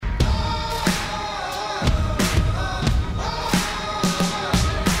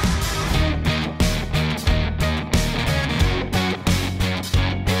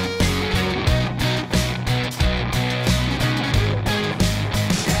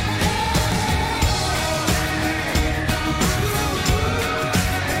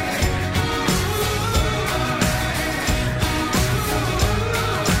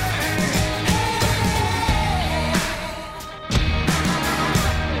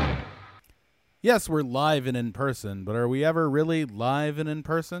Yes, we're live and in person, but are we ever really live and in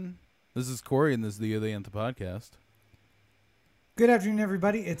person? This is Corey, and this is the The Anthem Podcast. Good afternoon,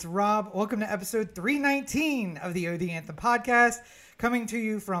 everybody. It's Rob. Welcome to episode 319 of the The Anthem Podcast, coming to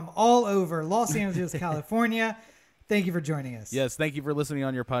you from all over Los Angeles, California. Thank you for joining us. Yes, thank you for listening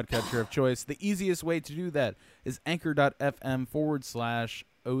on your podcatcher of choice. The easiest way to do that is anchor.fm/Oh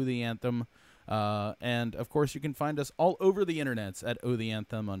The Anthem. And, of course, you can find us all over the internets at Oh The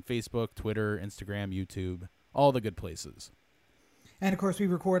Anthem on Facebook, Twitter, Instagram, YouTube, all the good places. And, of course, we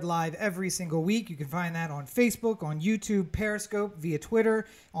record live every single week. You can find that on Facebook, on YouTube, Periscope, via Twitter,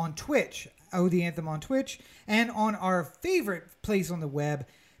 on Twitch, Oh The Anthem on Twitch, and on our favorite place on the web,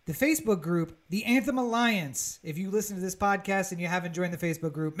 the Facebook group, the Anthem Alliance. If you listen to this podcast and you haven't joined the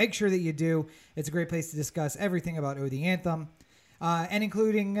Facebook group, make sure that you do. It's a great place to discuss everything about Oh The Anthem. And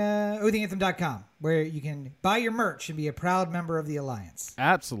including ohtheanthem.com, where you can buy your merch and be a proud member of the Alliance.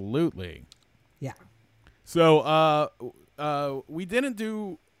 Absolutely. Yeah. So, we didn't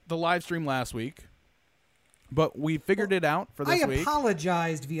do the live stream last week, but we figured it out for this week. I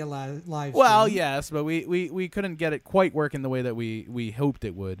apologized via live stream. Well, yes, but we couldn't get it quite working the way that we hoped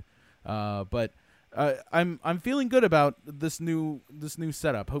it would. But I'm feeling good about this new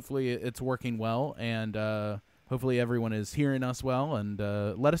setup. Hopefully, it's working well, and hopefully everyone is hearing us well. And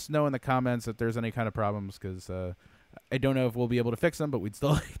let us know in the comments if there's any kind of problems, because I don't know if we'll be able to fix them, but we'd still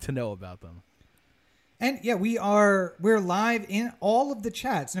like to know about them. And yeah, we're live in all of the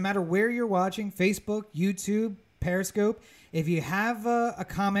chats, no matter where you're watching, Facebook, YouTube, Periscope. If you have a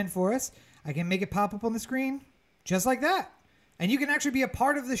comment for us, I can make it pop up on the screen just like that. And you can actually be a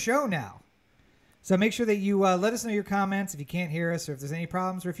part of the show now. So make sure that you let us know your comments if you can't hear us or if there's any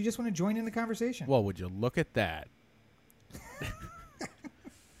problems or if you just want to join in the conversation. Well, would you look at that?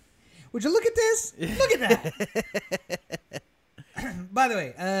 Would you look at this? Look at that. By the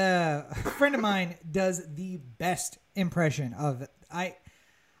way, a friend of mine does the best impression of I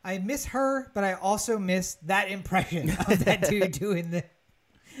miss her, but I also miss that impression of that dude doing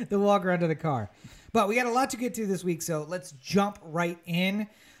the walk around to the car. But we got a lot to get to this week, so let's jump right in.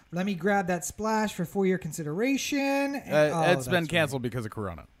 Let me grab that splash for your consideration. It's been canceled because of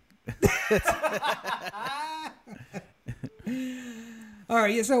Corona. All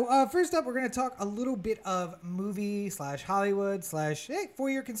right, yeah, so first up, we're going to talk a little bit of movie/Hollywood/ for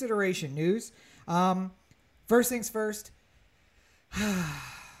your consideration news. First things first,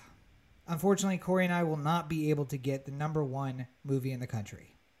 unfortunately, Corey and I will not be able to get the #1 movie in the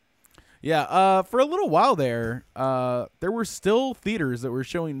country. Yeah, for a little while there were still theaters that were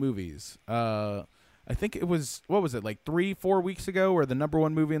showing movies. I think it was, what was it, like 3-4 weeks ago, where the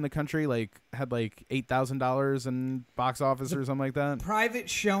 #1 movie in the country had $8,000 in box office or something like that. Private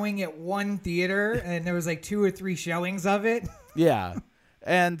showing at one theater, and there was like 2 or 3 showings of it. Yeah,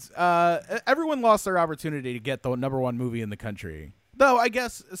 and everyone lost their opportunity to get the #1 movie in the country. Though I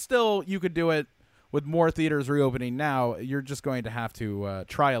guess still you could do it with more theaters reopening now. You're just going to have to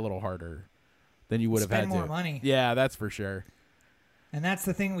try a little harder than you would have had to. Spend more money. Yeah, that's for sure. And that's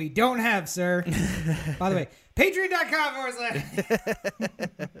the thing we don't have, sir. By the way, patreon.com/.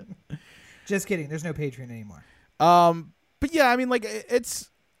 Just kidding. There's no Patreon anymore. But yeah, I mean, like, it's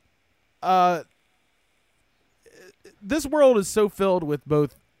this world is so filled with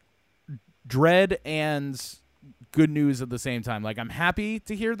both dread and good news at the same time. Like, I'm happy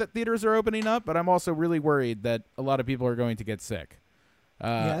to hear that theaters are opening up, but I'm also really worried that a lot of people are going to get sick.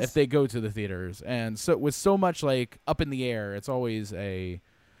 Yes. If they go to the theaters. And so with so much like up in the air, it's always a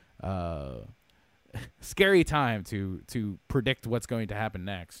scary time to predict what's going to happen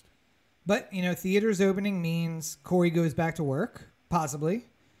next. But, theaters opening means Corey goes back to work, possibly.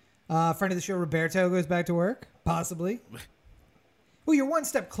 Friend of the show, Roberto, goes back to work, possibly. Well, you're one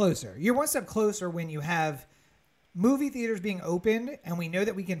step closer. You're one step closer when you have movie theaters being opened and we know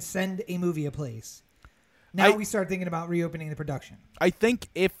that we can send a movie a place. Now we start thinking about reopening the production. I think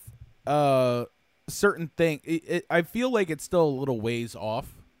if certain thing, I feel like it's still a little ways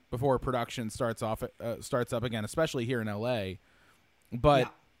off before production starts up again, especially here in LA.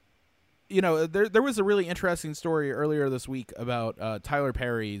 But there was a really interesting story earlier this week about Tyler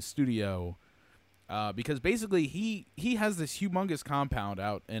Perry's studio, because basically he has this humongous compound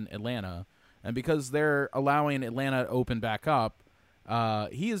out in Atlanta, and because they're allowing Atlanta to open back up.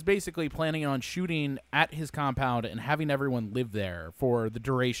 He is basically planning on shooting at his compound and having everyone live there for the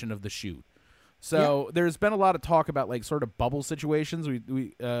duration of the shoot. So there's been a lot of talk about like sort of bubble situations.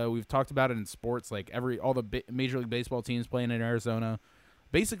 We've talked about it in sports, like all the Major League Baseball teams playing in Arizona.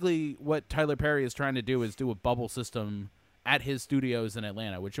 Basically, what Tyler Perry is trying to do is do a bubble system at his studios in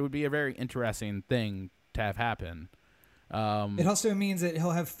Atlanta, which would be a very interesting thing to have happen. It also means that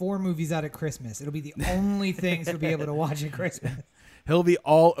he'll have 4 movies out at Christmas. It'll be the only things he'll be able to watch at Christmas. He'll be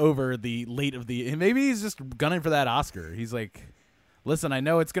all over the late of the. Maybe he's just gunning for that Oscar. He's like, listen, I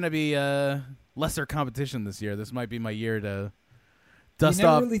know it's going to be lesser competition this year. This might be my year to dust You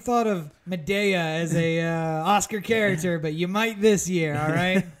never off. really thought of Medea as a Oscar character, but you might this year, all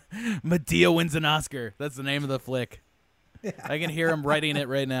right? Medea wins an Oscar. That's the name of the flick. I can hear him writing it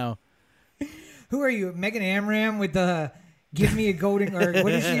right now. Who are you, Megan Amram with the "Give me a golden" or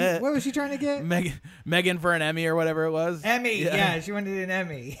what is she? What was she trying to get? Megan for an Emmy or whatever it was. Emmy, yeah, she wanted an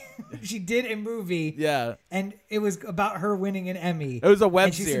Emmy. She did a movie, Yeah, and it was about her winning an Emmy. it was a web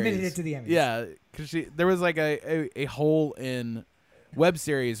and she series. submitted it to the Emmys. Yeah, because there was like a hole in web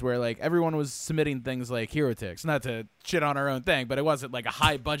series where like everyone was submitting things like Heretics, not to shit on our own thing, but it wasn't like a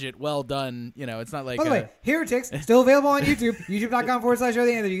high budget, well done. You know, it's not like. By the way, Heretics still available on YouTube.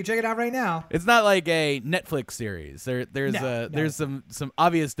 YouTube.com/ShowTheAnthem. You can check it out right now. It's not like a Netflix series. There's No. some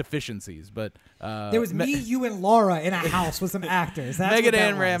obvious deficiencies, but There was me, you, and Laura in a house with some actors. That's Megan what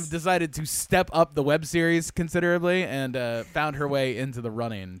that Amram was. decided to step up the web series considerably and found her way into the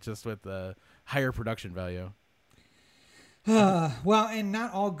running just with higher production value. Well, and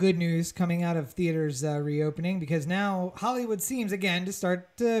not all good news coming out of theaters reopening, because now Hollywood seems again to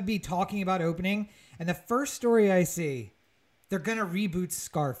start to be talking about opening. And the first story I see, they're gonna reboot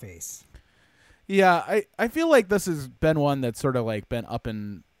Scarface. Yeah, I feel like this has been one that's sort of like been up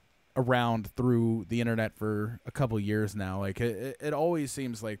and around through the internet for a couple years now. Like it always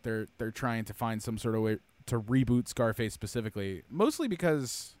seems like they're trying to find some sort of way to reboot Scarface specifically, mostly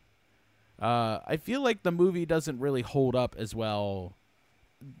because I feel like the movie doesn't really hold up as well.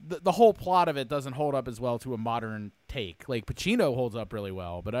 The whole plot of it doesn't hold up as well to a modern take. Like Pacino holds up really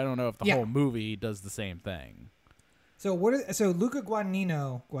well, but I don't know if the whole movie does the same thing. So Luca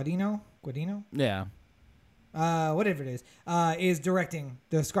Guadagnino, Yeah. whatever it is directing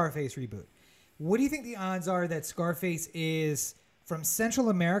the Scarface reboot. What do you think the odds are that Scarface is from Central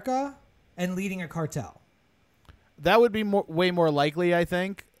America and leading a cartel? That would be way more likely, I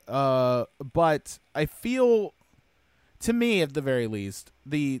think. But I feel, to me at the very least,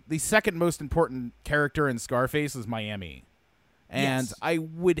 the second most important character in Scarface is Miami. And Yes. I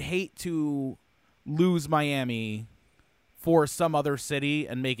would hate to lose Miami for some other city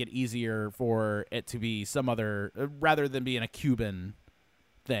and make it easier for it to be some other, rather than being a Cuban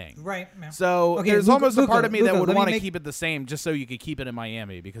thing. Right. Yeah. So Okay, there's almost a part of me that would let me want to make- keep it the same just so you could keep it in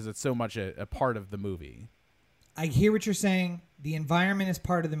Miami because it's so much a part of the movie. I hear what you're saying. The environment is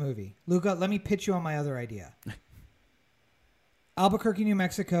part of the movie. Luca, let me pitch you on my other idea. Albuquerque, New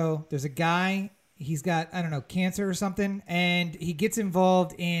Mexico. There's a guy. He's got, I don't know, cancer or something, and he gets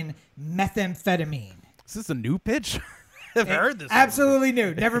involved in methamphetamine. Is this a new pitch? I've heard this. Absolutely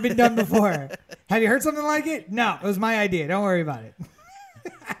new. Never been done before. Have you heard something like it? No, it was my idea. Don't worry about it.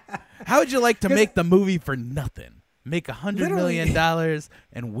 How would you like to make the movie for nothing? Make $100 Literally. million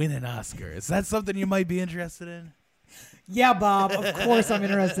and win an Oscar. Is that something you might be interested in? Yeah, Bob. Of course I'm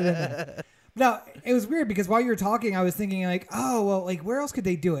interested in that. No, it was weird because while you were talking, I was thinking like, oh, well, like where else could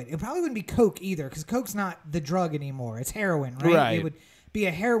they do it? It probably wouldn't be Coke either because Coke's not the drug anymore. It's heroin, right? Right. It would be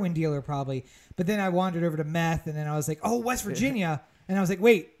a heroin dealer probably. But then I wandered over to meth and then I was like, oh, West Virginia. And I was like,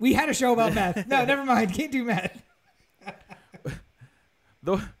 wait, we had a show about meth. No, never mind. Can't do meth.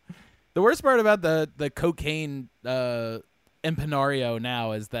 The worst part about the cocaine empenario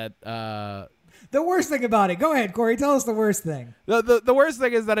now is that The worst thing about it. Go ahead, Corey. Tell us the worst thing. the worst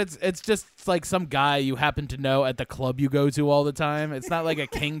thing is that it's just like some guy you happen to know at the club you go to all the time. It's not like a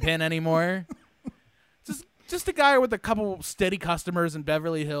kingpin anymore. Just a guy with a couple steady customers in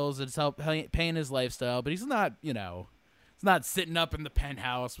Beverly Hills that's paying his lifestyle, but he's not, he's not sitting up in the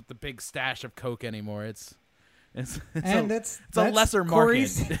penthouse with the big stash of coke anymore. It's a lesser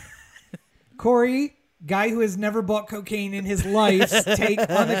market. Corey, guy who has never bought cocaine in his life's take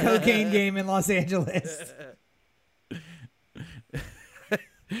on the cocaine game in Los Angeles.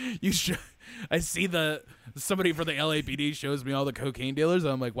 I see somebody for the LAPD shows me all the cocaine dealers,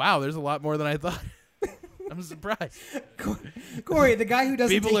 and I'm like, wow, there's a lot more than I thought. I'm surprised. Corey, the guy who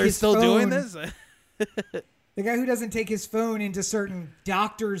doesn't People take are his still phone, doing this. The guy who doesn't take his phone into certain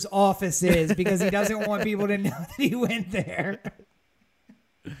doctors' offices because he doesn't want people to know that he went there.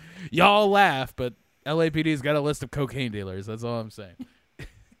 Y'all laugh, but LAPD's got a list of cocaine dealers. That's all I'm saying.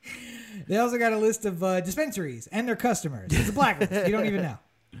 They also got a list of dispensaries and their customers. It's a blacklist. You don't even know.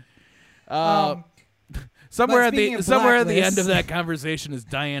 Somewhere at speaking of the end blacklists- of that conversation is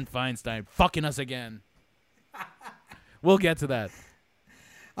Dianne Feinstein fucking us again. We'll get to that.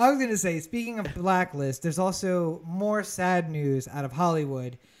 I was going to say, speaking of blacklist, there's also more sad news out of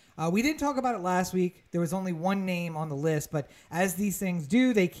Hollywood. We didn't talk about it last week. There was only one name on the list, but as these things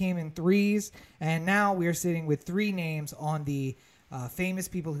do, they came in threes, and now we are sitting with 3 names on the famous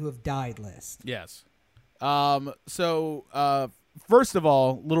people who have died list. Yes. First of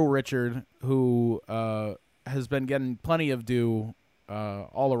all, Little Richard, who has been getting plenty of due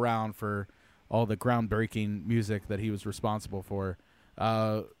all around for all the groundbreaking music that he was responsible for.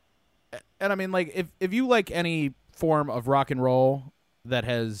 And I mean, like, if you like any form of rock and roll that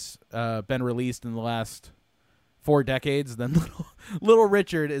has been released in the last 4 decades, then Little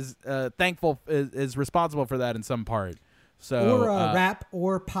Richard is is responsible for that in some part. So, or rap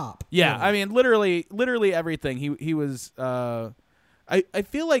or pop. Yeah, really. I mean, literally everything. He was. I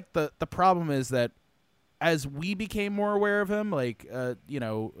feel like the problem is that as we became more aware of him, like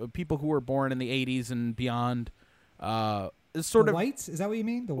people who were born in the '80s and beyond, is sort the of whites. Is that what you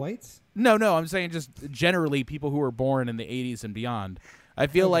mean? The whites? No, I'm saying just generally people who were born in the '80s and beyond. I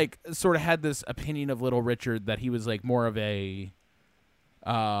feel like sort of had this opinion of Little Richard that he was like more of a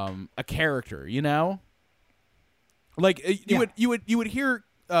character, you know. Like you would hear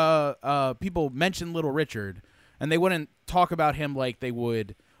people mention Little Richard, and they wouldn't talk about him like they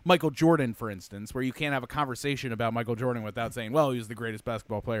would Michael Jordan, for instance, where you can't have a conversation about Michael Jordan without saying, well, he was the greatest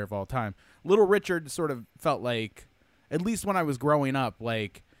basketball player of all time. Little Richard sort of felt like, at least when I was growing up,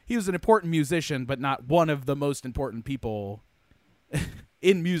 like he was an important musician, but not one of the most important people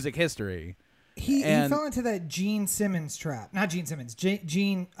in music history. He fell into that Gene Simmons trap. Not Gene Simmons.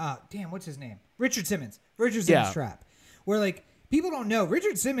 What's his name? Richard Simmons. Trap. Where, like, people don't know,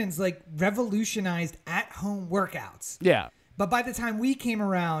 Richard Simmons, like, revolutionized at-home workouts. Yeah. But by the time we came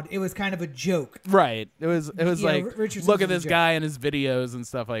around, it was kind of a joke. Right. It was like, Richard look Simmons at this guy and his videos and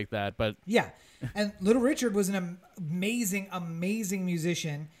stuff like that. But yeah. And Little Richard was an amazing, amazing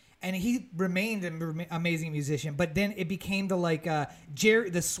musician. And he remained an amazing musician, but then it became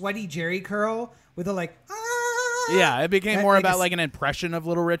the sweaty Jerry curl with the like. Ah! Yeah, it became more about like an impression of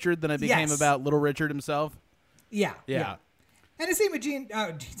Little Richard than it became about Little Richard himself. Yeah. And the same with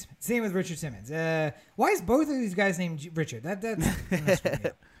same with Richard Simmons. Why is both of these guys named Richard? That's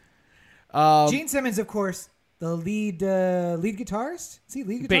Gene Simmons, of course, the lead guitarist. Is he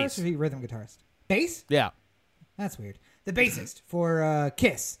lead guitarist Bass. or is he rhythm guitarist? Bass? Yeah. That's weird. The bassist for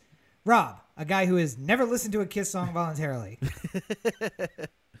Kiss. Rob, a guy who has never listened to a Kiss song voluntarily.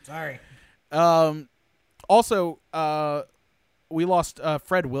 Sorry. Also, we lost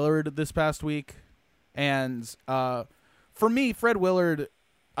Fred Willard this past week. And for me, Fred Willard,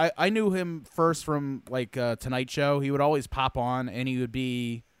 I knew him first from like Tonight Show. He would always pop on, and he would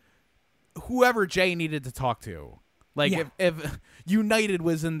be whoever Jay needed to talk to. Like if United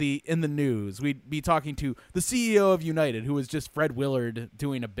was in the news, we'd be talking to the CEO of United, who was just Fred Willard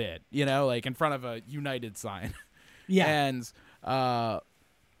doing a bit, like in front of a United sign. Yeah. And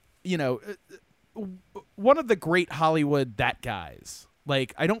one of the great Hollywood that guys.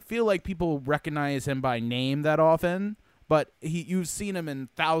 Like, I don't feel like people recognize him by name that often, but you've seen him in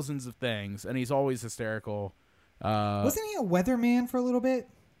thousands of things, and he's always hysterical. Wasn't he a weatherman for a little bit?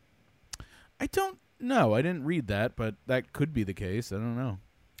 I don't know. I didn't read that, but that could be the case. I don't know.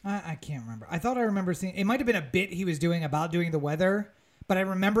 I can't remember. I thought I remember seeing it. Might have been a bit he was doing about doing the weather, but I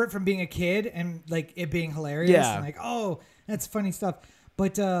remember it from being a kid and like it being hilarious. Yeah. And like, oh, that's funny stuff.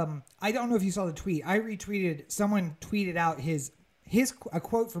 But I don't know if you saw the tweet. I retweeted. Someone tweeted out a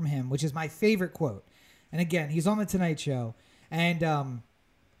quote from him, which is my favorite quote. And again, he's on the Tonight Show, and there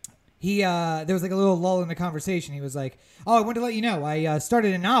was like a little lull in the conversation. He was like, "Oh, I wanted to let you know I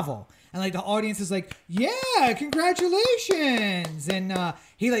started a novel." And like the audience is like, "Yeah, congratulations!" And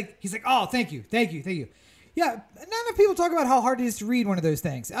he's like, "Oh, thank you. Yeah, not enough people talk about how hard it is to read one of those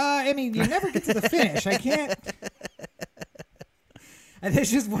things. I mean, you never get to the finish. I can't." And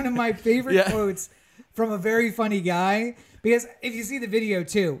that's just one of my favorite quotes from a very funny guy. Because if you see the video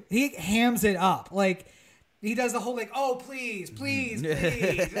too, he hams it up. Like he does the whole like, "Oh, please. And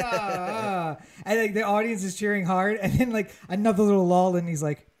like the audience is cheering hard, and then like another little lull, and he's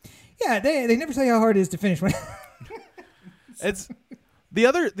like, "Yeah, they never tell you how hard it is to finish one." It's the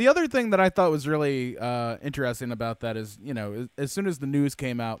other thing that I thought was really interesting about that is, as soon as the news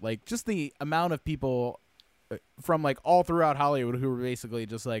came out, like just the amount of people from like all throughout Hollywood who were basically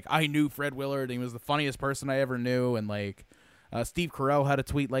just like, I knew Fred Willard and he was the funniest person I ever knew, and like Steve Carell had a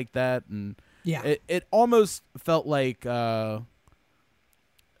tweet like that, and it almost felt like when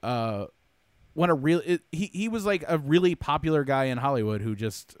he was like a really popular guy in Hollywood who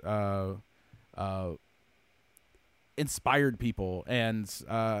just inspired people, and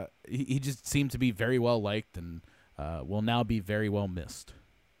he just seemed to be very well liked and will now be very well missed.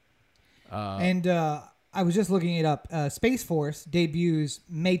 I was just looking it up. Space Force debuts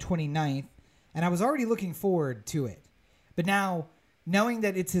May 29th, and I was already looking forward to it. But now, knowing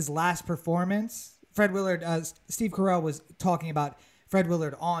that it's his last performance, Fred Willard, Steve Carell was talking about Fred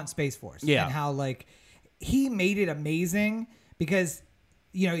Willard on Space Force. Yeah. And how, like, he made it amazing because,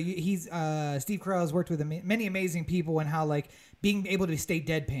 you know, he's Steve Carell has worked with many amazing people, and how, like, being able to stay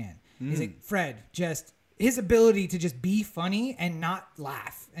deadpan. He's like, Fred, just his ability to just be funny and not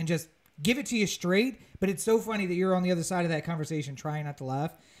laugh and just give it to you straight, but it's so funny that you're on the other side of that conversation trying not to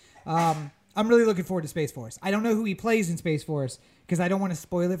laugh. I'm really looking forward to Space Force. I don't know who he plays in Space Force because I don't want to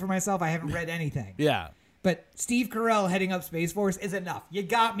spoil it for myself. I haven't read anything. Yeah. But Steve Carell heading up Space Force is enough. You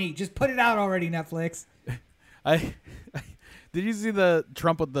got me. Just put it out already, Netflix. Did you see the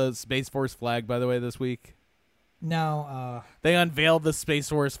Trump with the Space Force flag, by the way, this week? No. They unveiled the Space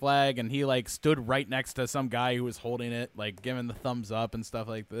Force flag, and he, like, stood right next to some guy who was holding it, like, giving the thumbs up and stuff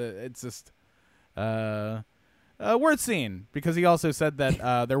like that. It's just worth seeing, because he also said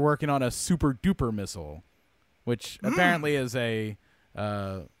that they're working on a super duper missile, which apparently is a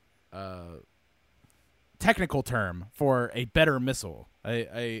technical term for a better missile.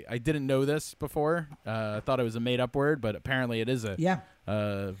 I didn't know this before. I thought it was a made-up word, but apparently it is a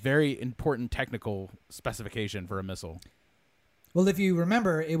very important technical specification for a missile. Well, if you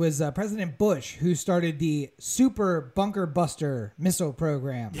remember, it was President Bush who started the Super Bunker Buster missile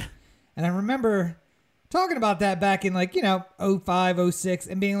program. Yeah. And I remember talking about that back in, like, 05, 06,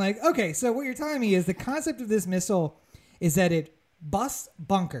 and being like, okay, so what you're telling me is the concept of this missile is that it busts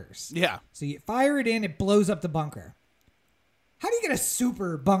bunkers. Yeah. So you fire it in, it blows up the bunker. How do you get a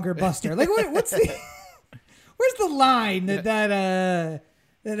super bunker buster? Like, what's the... Where's the line that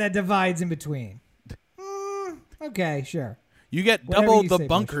divides in between? Okay, sure. You get double the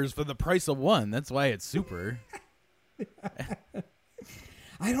bunkers for the price of one. That's why it's super.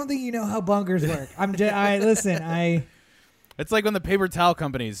 I don't think you know how bunkers work. Listen. It's like when the paper towel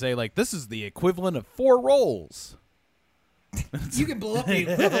companies say, like, this is the equivalent of 4 rolls. You can blow up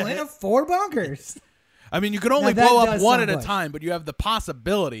the equivalent of 4 bunkers. I mean, you can only blow up one at a time, but you have the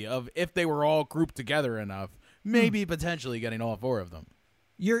possibility of, if they were all grouped together enough, maybe potentially getting all 4 of them.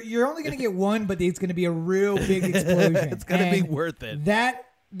 You're only going to get one, but it's going to be a real big explosion. It's going to be worth it.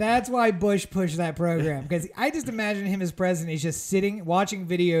 That's why Bush pushed that program, because I just imagine him as president is just sitting watching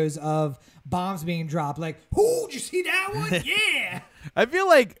videos of bombs being dropped. Like, "Ooh, did you see that one? Yeah." I feel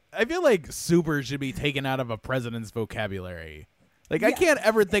like super should be taken out of a president's vocabulary. Like, yeah. I can't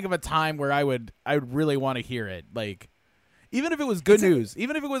ever think of a time where I would really want to hear it. Like, even if it was good news,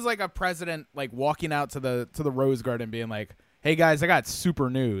 even if it was like a president like walking out to the Rose Garden being like, "Hey guys, I got super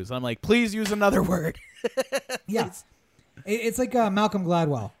news." I'm like, please use another word. Yeah. It's like Malcolm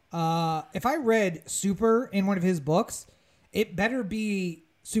Gladwell. If I read super in one of his books, it better be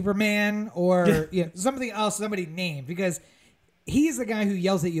Superman or something else somebody named, because he's the guy who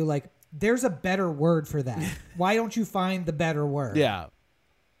yells at you like, there's a better word for that. Why don't you find the better word? Yeah.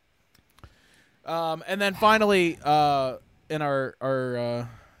 And then finally, in our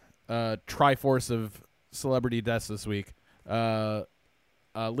Triforce of celebrity deaths this week,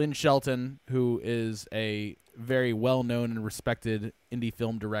 Lynn Shelton, who is a very well-known and respected indie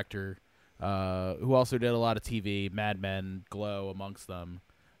film director, who also did a lot of TV, Mad Men, Glow, amongst them,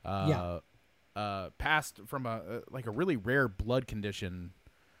 passed from a really rare blood condition.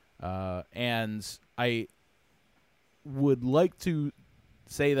 And I would like to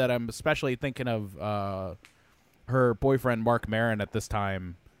say that I'm especially thinking of her boyfriend, Mark Maron, at this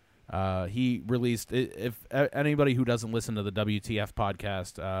time. He released, if anybody who doesn't listen to the WTF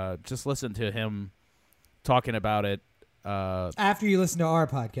podcast, just listen to him talking about it. After you listen to our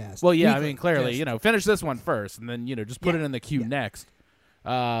podcast. Well, yeah, weekly. I mean, clearly, finish this one first and then, just put it in the queue next.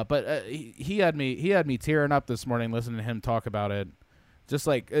 But he had me tearing up this morning listening to him talk about it. Just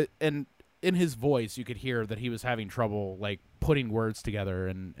like, and in his voice, you could hear that he was having trouble, like, putting words together,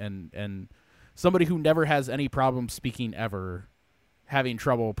 and somebody who never has any problem speaking ever having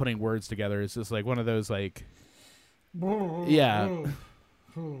trouble putting words together is just like one of those, like, yeah.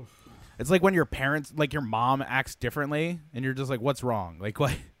 It's like when your parents, like your mom acts differently and you're just like, what's wrong? Like,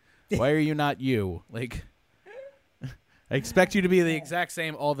 why are you not you? Like, I expect you to be the exact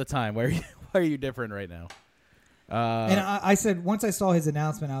same all the time. Why are you different right now? And I said, once I saw his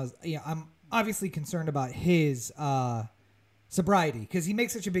announcement, I was, I'm obviously concerned about his sobriety, because he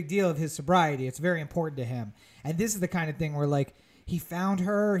makes such a big deal of his sobriety. It's very important to him. And this is the kind of thing where, like, he found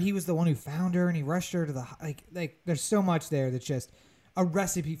her. He was the one who found her, and he rushed her to the, like there's so much there that's just a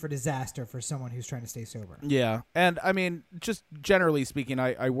recipe for disaster for someone who's trying to stay sober. Yeah. And I mean, just generally speaking,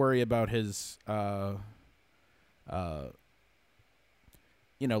 I worry about his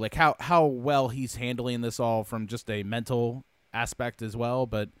like how well he's handling this all from just a mental aspect as well.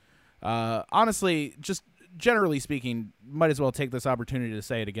 But honestly, just generally speaking, might as well take this opportunity to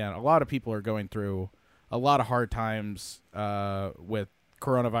say it again. A lot of people are going through a lot of hard times with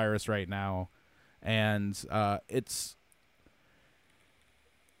coronavirus right now, and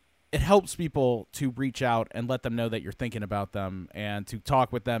it helps people to reach out and let them know that you're thinking about them, and to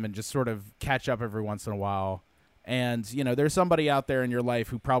talk with them and just sort of catch up every once in a while. And, there's somebody out there in your life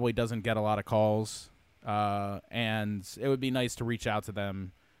who probably doesn't get a lot of calls, and it would be nice to reach out to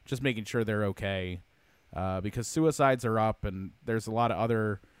them, just making sure they're okay, because suicides are up, and there's a lot of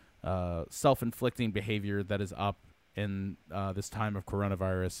other self-inflicting behavior that is up in this time of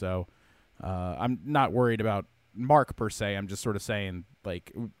coronavirus. So I'm not worried about Mark per se. I'm just sort of saying,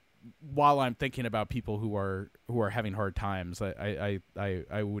 like, while I'm thinking about people who are having hard times, I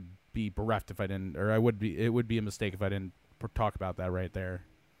would be bereft if I didn't, or it would be a mistake if I didn't talk about that right there.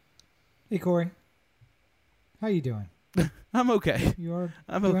 Hey, Corey, how you doing? I'm okay.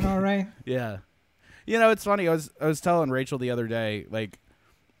 I'm doing okay. All right. Yeah. It's funny. I was telling Rachel the other day, like,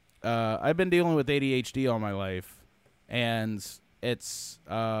 I've been dealing with ADHD all my life, and it's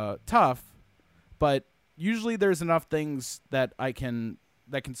tough, but usually there's enough things that can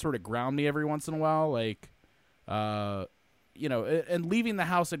sort of ground me every once in a while, like, and leaving the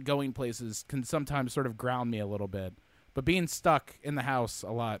house and going places can sometimes sort of ground me a little bit. But being stuck in the house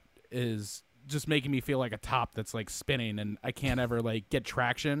a lot is just making me feel like a top that's, like, spinning, and I can't ever, like, get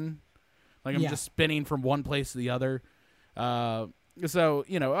traction. Like, I'm just spinning from one place to the other. So,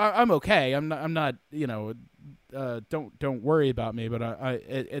 I'm okay. I'm not, don't worry about me, but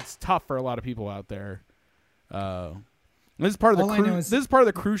it's tough for a lot of people out there. This is part of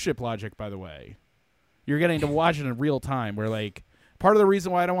the cruise ship logic, by the way. You're getting to watch it in real time, where, like, part of the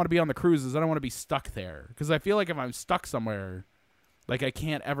reason why I don't want to be on the cruise is I don't want to be stuck there, because I feel like if I'm stuck somewhere, like, I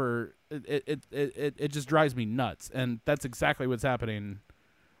can't ever. It just drives me nuts, and that's exactly what's happening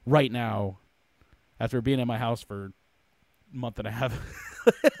right now after being in my house for a month and a half.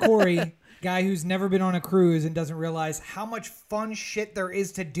 Corey, guy who's never been on a cruise and doesn't realize how much fun shit there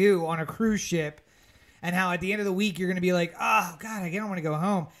is to do on a cruise ship. And how at the end of the week, you're going to be like, oh, God, I don't want to go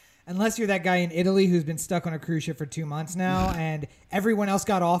home. Unless you're that guy in Italy who's been stuck on a cruise ship for 2 months now, and everyone else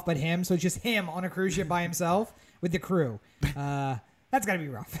got off but him. So it's just him on a cruise ship by himself with the crew. That's got to be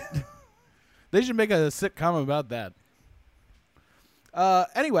rough. They should make a sitcom about that.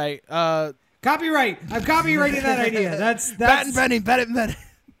 Anyway. Copyright. I'm copyrighting that idea. That's patent pending.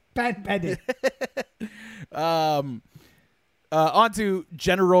 Patent pending. On to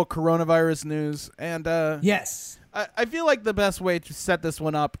general coronavirus news. And yes, I feel like the best way to set this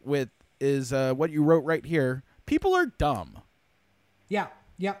one up with is what you wrote right here. People are dumb. Yeah.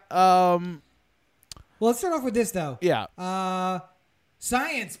 Well, let's start off with this, though. Yeah.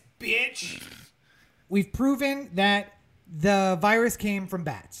 Science, bitch. We've proven that the virus came from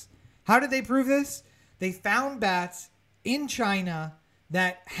bats. How did they prove this? They found bats in China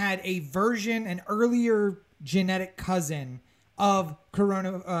that had a version, an earlier genetic cousin of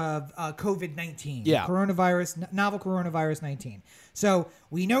COVID-19. Yeah. Novel coronavirus 19. So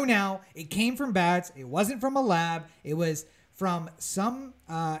we know now it came from bats. It wasn't from a lab. It was from some,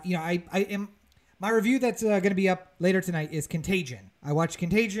 my review that's going to be up later tonight is Contagion. I watched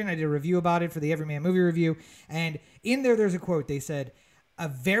Contagion. I did a review about it for the Everyman Movie Review. And in there's a quote. They said, a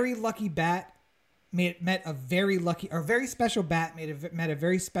very lucky bat met a very special bat met a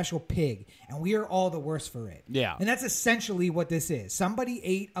very special pig, and we are all the worse for it. Yeah. And that's essentially what this is. Somebody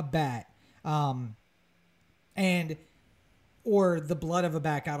ate a bat, or the blood of a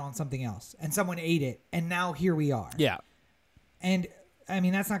bat got on something else, and someone ate it, and now here we are. Yeah. And I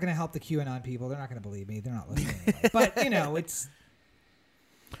mean, that's not going to help the QAnon people. They're not going to believe me. They're not listening anyway. But it's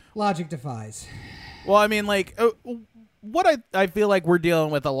logic defies. Well, I mean, like, what I feel like we're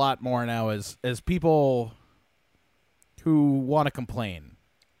dealing with a lot more now is people who want to complain.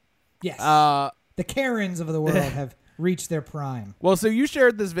 Yes. The Karens of the world have reached their prime. Well, so you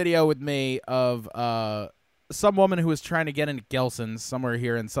shared this video with me of some woman who was trying to get into Gelson's somewhere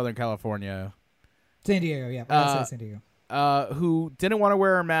here in Southern California. San Diego, yeah. I San Diego. Who didn't want to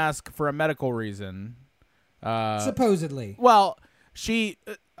wear a mask for a medical reason. Supposedly. Well,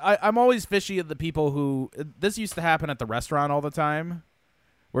 I'm always fishy at the people who... This used to happen at the restaurant all the time,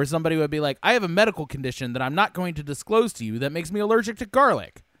 where somebody would be like, I have a medical condition that I'm not going to disclose to you that makes me allergic to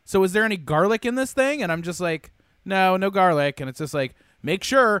garlic. So is there any garlic in this thing? And I'm just like, no garlic. And it's just like, make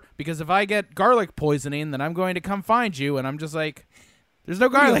sure, because if I get garlic poisoning, then I'm going to come find you. And I'm just like, there's no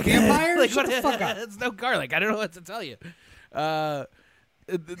garlic. Vampire? Like, Shut the fuck up. It's no garlic. I don't know what to tell you.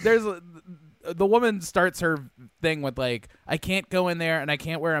 the woman starts her thing with like, I can't go in there and I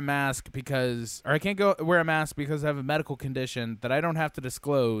can't wear a mask because I have a medical condition that I don't have to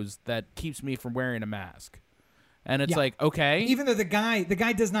disclose that keeps me from wearing a mask. And it's like, okay. Even though the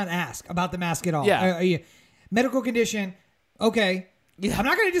guy does not ask about the mask at all. Yeah. Medical condition. Okay. Yeah. I'm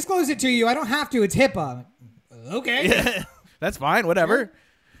not going to disclose it to you. I don't have to. It's HIPAA. Okay. Yeah. That's fine. Whatever. Sure.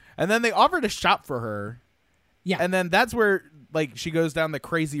 And then they offer to shop for her. Yeah. And then that's where like she goes down the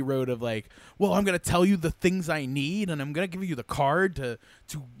crazy road of like, well, I'm going to tell you the things I need and I'm going to give you the card to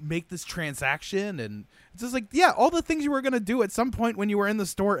make this transaction. And it's just like, yeah, all the things you were going to do at some point when you were in the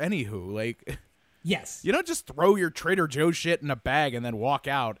store anywho. Like, yes. you don't just throw your Trader Joe shit in a bag and then walk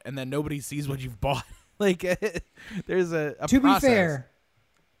out and then nobody sees what you've bought. Like, there's a to process. be fair,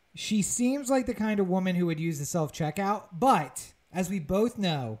 she seems like the kind of woman who would use the self-checkout, but as we both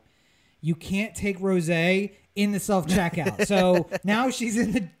know, you can't take rosé in the self-checkout. So now she's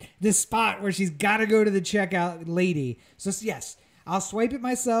in the spot where she's got to go to the checkout lady. So yes, I'll swipe it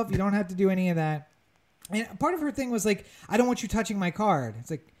myself. You don't have to do any of that. And part of her thing was like, I don't want you touching my card. It's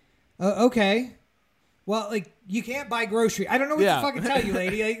like, okay. Well, like, you can't buy grocery. I don't know what to fucking tell you,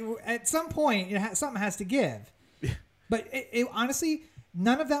 lady. Like, at some point, something has to give. But it honestly,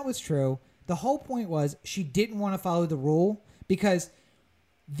 none of that was true. The whole point was she didn't want to follow the rule because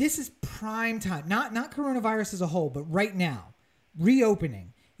this is prime time. Not coronavirus as a whole, but right now,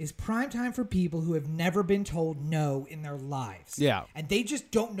 reopening is prime time for people who have never been told no in their lives. Yeah. And they just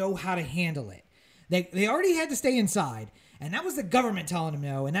don't know how to handle it. They already had to stay inside. And that was the government telling them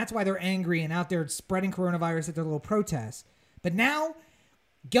no, and that's why they're angry and out there spreading coronavirus at their little protests. But now,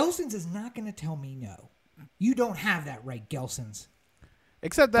 Gelson's is not going to tell me no. You don't have that right, Gelson's.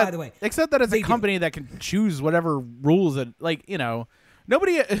 Except that, by the way, it's a company that can choose whatever rules it. Like, you know,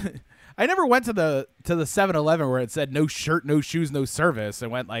 nobody. I never went to the 7-Eleven where it said no shirt, no shoes, no service,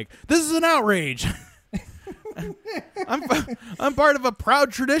 and went like, this is an outrage. I'm part of a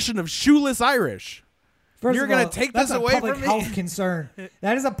proud tradition of shoeless Irish. First You're going to take this away from me? That's a public health concern.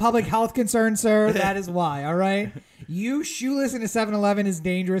 That is a public health concern, sir. That is why, all right? You shoeless in a 7-Eleven is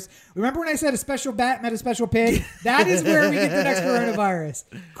dangerous. Remember when I said a special bat met a special pig? That is where we get the next coronavirus.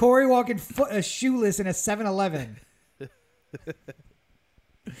 Corey walking shoeless in a 7-Eleven.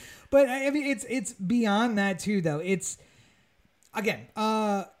 But, I mean, it's beyond that, too, though. It's, again,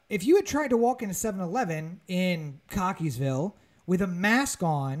 if you had tried to walk in a 7-Eleven in Cockeysville with a mask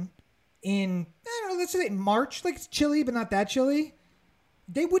on, in, I don't know, let's say March, like it's chilly, but not that chilly,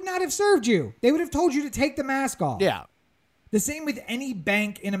 they would not have served you. They would have told you to take the mask off. Yeah. The same with any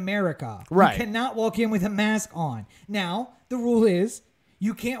bank in America. Right. You cannot walk in with a mask on. Now, the rule is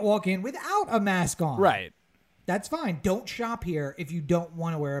you can't walk in without a mask on. Right. That's fine. Don't shop here if you don't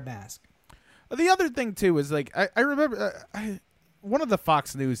want to wear a mask. The other thing, too, is like, I remember one of the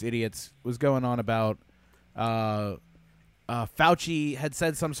Fox News idiots was going on about Fauci had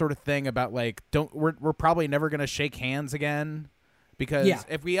said some sort of thing about like, we're probably never going to shake hands again because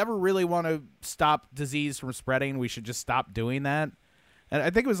if we ever really want to stop disease from spreading, we should just stop doing that. And I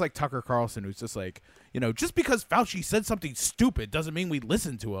think it was like Tucker Carlson who's just like, you know, just because Fauci said something stupid doesn't mean we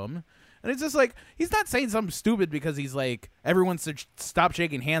listen to him. And it's just like, he's not saying something stupid because he's like, everyone should stop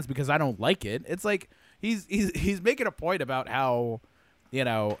shaking hands because I don't like it. It's like he's making a point about how, you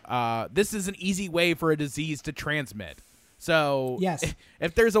know, this is an easy way for a disease to transmit. So yes,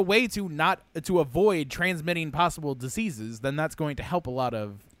 if there's a way to avoid transmitting possible diseases, then that's going to help a lot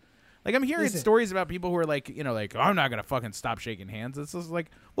of. Like, I'm hearing stories about people who are like, you know, like, oh, I'm not gonna fucking stop shaking hands. It's just like,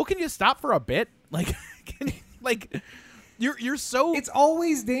 well, can you stop for a bit? Like, you're so. It's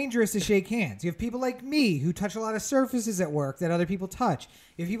always dangerous to shake hands. You have people like me who touch a lot of surfaces at work that other people touch.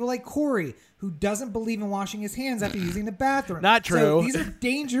 You have people like Corey who doesn't believe in washing his hands after using the bathroom. Not true. So these are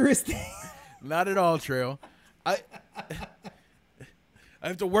dangerous things. Not at all true. I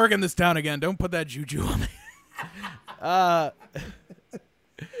have to work in this town again. Don't put that juju on me.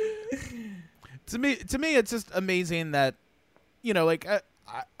 To me, it's just amazing that, you know, like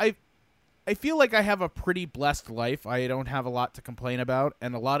I feel like I have a pretty blessed life. I don't have a lot to complain about,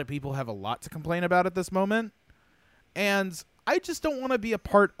 and a lot of people have a lot to complain about at this moment. And I just don't want to be a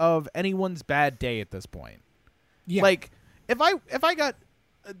part of anyone's bad day at this point. Yeah. Like if I got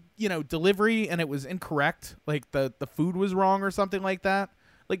you know, delivery and it was incorrect, like the food was wrong or something like that,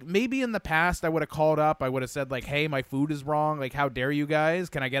 like maybe in the past I would have called up, I would have said like, hey, my food is wrong, like how dare you guys,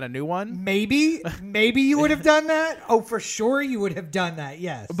 can I get a new one? Maybe you would have done that. Oh, for sure you would have done that.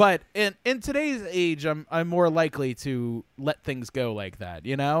 Yes. But in today's age, I'm more likely to let things go like that,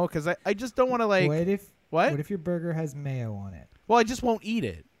 you know, because I just don't want to like what if your burger has mayo on it? Well, I just won't eat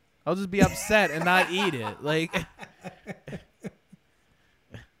it. I'll just be upset and not eat it. Like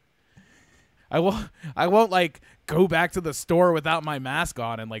I won't like go back to the store without my mask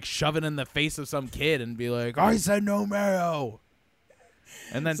on and like shove it in the face of some kid and be like, I said no mayo.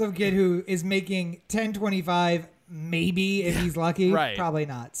 And then some kid who is making $10.25, maybe if he's lucky. Right. Probably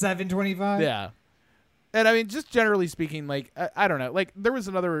not. $7.25. Yeah. And I mean, just generally speaking, like, I don't know. Like, there was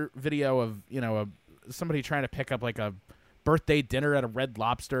another video of, somebody trying to pick up like a birthday dinner at a Red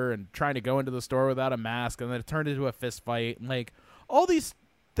Lobster and trying to go into the store without a mask, and then it turned into a fist fight. And like all these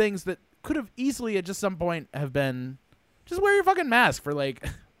things that could have easily at just some point have been just wear your fucking mask for like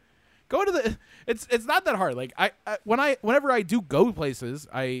go to the it's not that hard. Like whenever I do go places,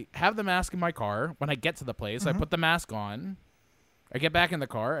 I have the mask in my car. When I get to the place, I put the mask on. I get back in the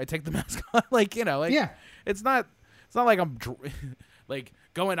car, I take the mask on. Yeah. It's not like I'm like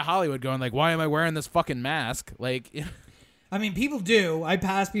going to Hollywood going like, why am I wearing this fucking mask? Like I mean, people do. I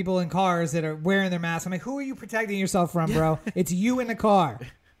pass people in cars that are wearing their masks. I'm like, who are you protecting yourself from, bro? It's you in the car.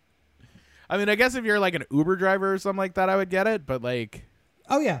 I mean, I guess if you're like an Uber driver or something like that, I would get it. But like,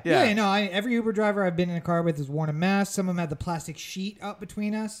 oh yeah, no. Every Uber driver I've been in a car with has worn a mask. Some of them had the plastic sheet up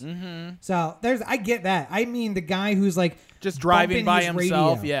between us. Mm-hmm. So I get that. I mean, the guy who's like just driving by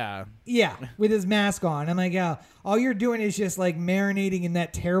himself, radio. Yeah, with his mask on. I'm like, yeah, all you're doing is just like marinating in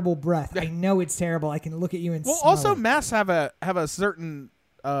that terrible breath. I know it's terrible. I can look at you and smell also it. Masks have a certain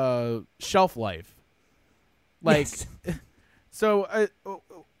shelf life. Like, yes. So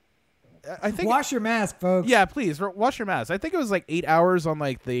I think wash your mask, folks. Yeah, please wash your mask. I think it was like 8 hours on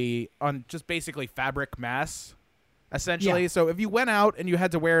just basically fabric masks, essentially. Yeah. So if you went out and you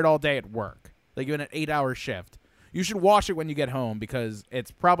had to wear it all day at work, like you had an 8-hour shift, you should wash it when you get home because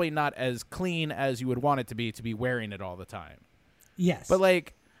it's probably not as clean as you would want it to be wearing it all the time. Yes. But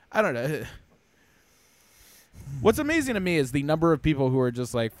like, I don't know. What's amazing to me is the number of people who are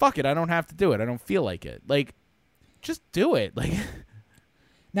just like, fuck it, I don't have to do it. I don't feel like it. Like, just do it. Like.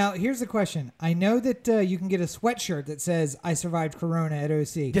 Now, here's the question. I know that you can get a sweatshirt that says, I survived Corona at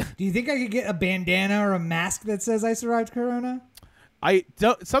OC. Yeah. Do you think I could get a bandana or a mask that says I survived Corona? I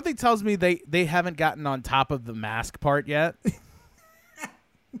don't. Something tells me they haven't gotten on top of the mask part yet.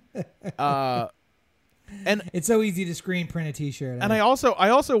 And it's so easy to screen print a T-shirt. And I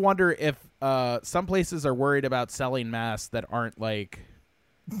also wonder if some places are worried about selling masks that aren't like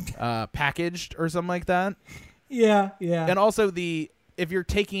packaged or something like that. Yeah. And also if you're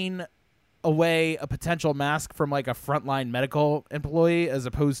taking away a potential mask from like a frontline medical employee as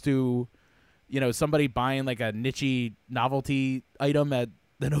opposed to, somebody buying like a niche novelty item at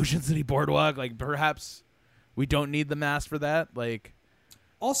the Ocean City Boardwalk, like perhaps we don't need the mask for that. Like,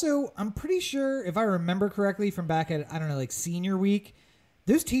 also, I'm pretty sure if I remember correctly from back at, I don't know, like senior week,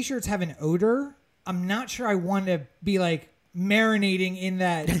 those T-shirts have an odor. I'm not sure I want to be like marinating in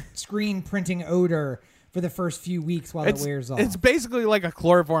that screen printing odor for the first few weeks while it wears off. It's basically like a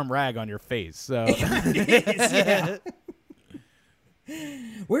chloroform rag on your face. So it is, yeah.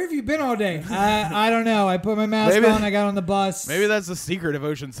 Where have you been all day? I don't know. I put my mask on. I got on the bus. Maybe that's the secret of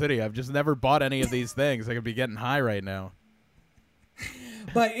Ocean City. I've just never bought any of these things. I could be getting high right now.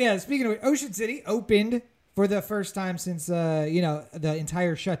 But yeah, speaking of Ocean City, opened for the first time since the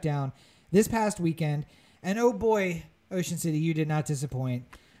entire shutdown this past weekend, and oh boy, Ocean City, you did not disappoint.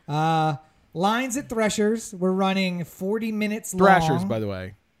 Lines at Threshers were running 40 minutes long. Thrashers, by the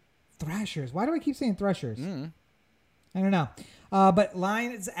way. Thrashers. Why do I keep saying Threshers? I don't know. But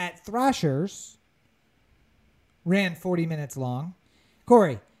lines at Thrashers ran 40 minutes long.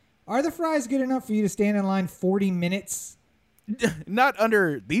 Corey, are the fries good enough for you to stand in line 40 minutes? Not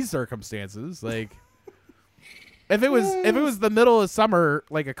under these circumstances. Like, if it was the middle of summer,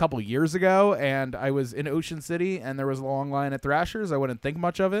 like a couple years ago, and I was in Ocean City and there was a long line at Thrashers, I wouldn't think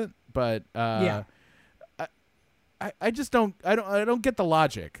much of it. But I just don't. I don't get the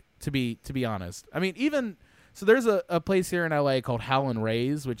logic. To be honest, I mean, even so, there's a place here in LA called Howlin'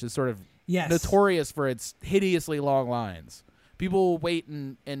 Ray's, which is sort of notorious for its hideously long lines. People wait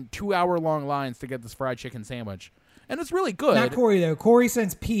in 2-hour long lines to get this fried chicken sandwich. And it's really good. Not Corey, though. Corey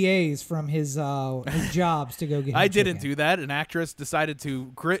sends PAs from his jobs to go get him I didn't do that. An actress decided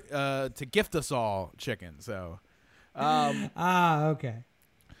to gift us all chicken. So, okay.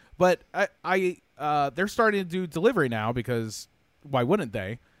 But I they're starting to do delivery now because why wouldn't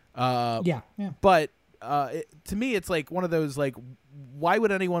they? Yeah. But to me, it's like one of those like, why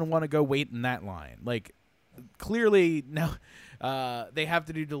would anyone want to go wait in that line? Like, clearly now they have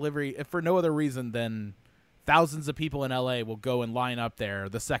to do delivery if for no other reason than thousands of people in LA will go and line up there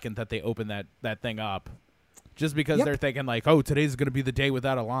the second that they open that thing up, just because they're thinking like, oh, today's going to be the day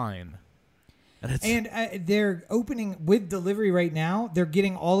without a line. And they're opening with delivery right now. They're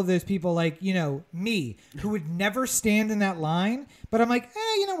getting all of those people like, me, who would never stand in that line. But I'm like,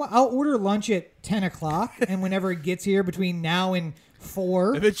 you know what? I'll order lunch at 10 o'clock. And whenever it gets here between now and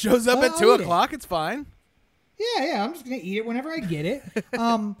 4. If it shows up at 2 o'clock, it's fine. Yeah. I'm just going to eat it whenever I get it.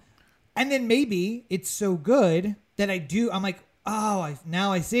 And then maybe it's so good that I'm like,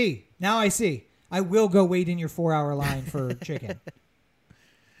 now I see. I will go wait in your 4-hour line for chicken.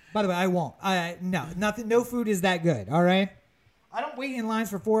 By the way, I won't. No food is that good, all right? I don't wait in lines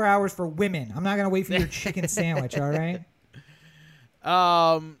for 4 hours for women. I'm not going to wait for your chicken sandwich, all right?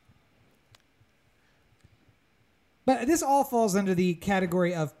 But this all falls under the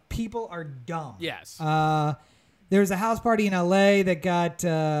category of people are dumb. Yes. There's a house party in LA that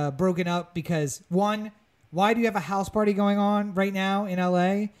got broken up because, one, why do you have a house party going on right now in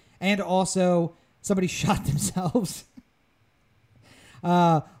LA? And also, somebody shot themselves.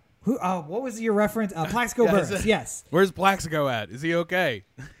 What was your reference? Plaxico Burress. Yes. Where's Plaxico at? Is he okay?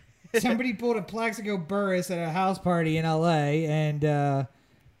 Somebody pulled a Plaxico Burress at a house party in L.A. and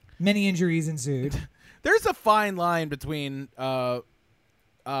many injuries ensued. There's a fine line between. I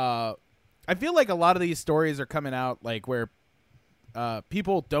feel like a lot of these stories are coming out like where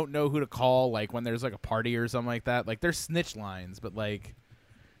people don't know who to call, like when there's like a party or something like that. Like there's snitch lines, but like.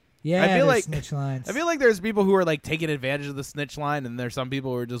 Yeah, I feel like snitch lines. I feel like there's people who are like taking advantage of the snitch line, and there's some people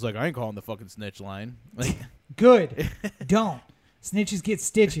who are just like, I ain't calling the fucking snitch line. Like, good, don't. Snitches get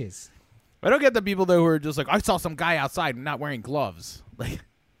stitches. I don't get the people though who are just like, I saw some guy outside not wearing gloves. Like,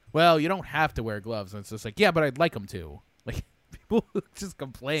 well, you don't have to wear gloves. And it's just like, yeah, but I'd like them to. Like, people who just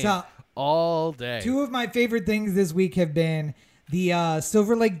complain all day. 2 of my favorite things this week have been the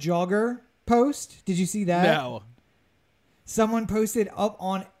Silver Lake jogger post. Did you see that? No. Someone posted up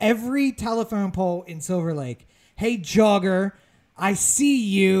on every telephone pole in Silver Lake, hey, jogger, I see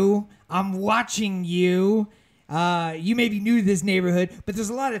you. I'm watching you. You may be new to this neighborhood, but there's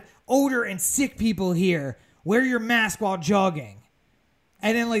a lot of older and sick people here. Wear your mask while jogging.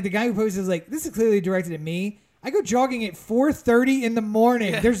 And then, like, the guy who posted is like, this is clearly directed at me. I go jogging at 4:30 in the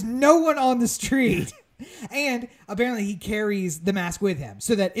morning. Yeah. There's no one on the street. And apparently he carries the mask with him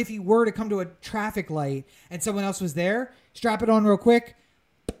so that if he were to come to a traffic light and someone else was there, strap it on real quick.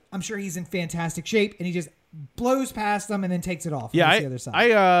 I'm sure he's in fantastic shape, and he just blows past them and then takes it off. Yeah, the other side.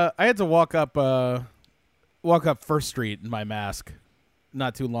 I had to walk up First Street in my mask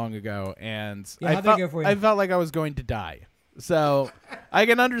not too long ago, and how'd that go for you? I felt like I was going to die. So I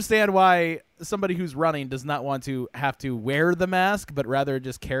can understand why somebody who's running does not want to have to wear the mask, but rather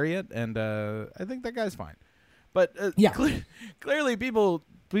just carry it. And I think that guy's fine. But clearly people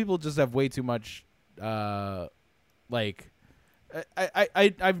just have way too much. Like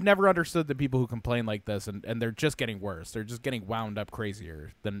I've never understood the people who complain like this, and they're just getting worse. They're just getting wound up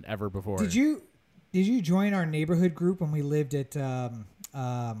crazier than ever before. Did you join our neighborhood group when we lived at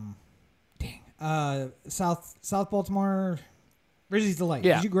South Baltimore, Ridgely's Delight?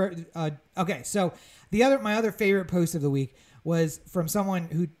 Yeah. Did you okay, so my other favorite post of the week was from someone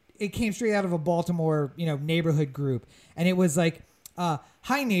who it came straight out of a Baltimore neighborhood group, and it was like,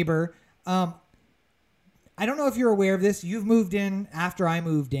 "Hi neighbor, I don't know if you're aware of this. You've moved in after I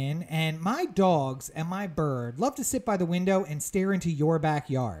moved in, and my dogs and my bird love to sit by the window and stare into your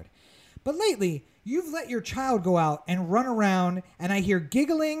backyard. But lately, you've let your child go out and run around, and I hear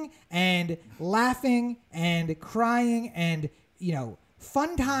giggling and laughing and crying and,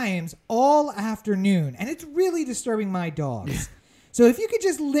 fun times all afternoon. And it's really disturbing my dogs. So if you could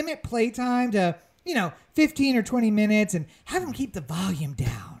just limit playtime to, 15 or 20 minutes and have them keep the volume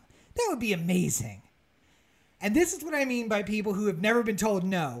down, that would be amazing." And this is what I mean by people who have never been told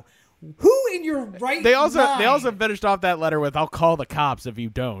no. Who in your right They also mind? finished off that letter with, "I'll call the cops if you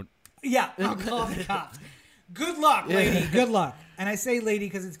don't." Yeah, I'll call the cops. Good luck, lady. Good luck. And I say lady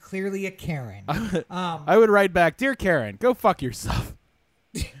because it's clearly a Karen. I would write back, "Dear Karen, go fuck yourself.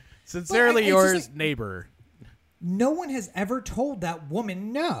 Sincerely yours, like, neighbor." No one has ever told that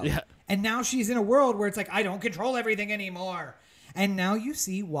woman no. Yeah. And now she's in a world where it's like, I don't control everything anymore. And now you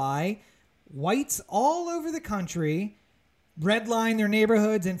see why whites all over the country redlined their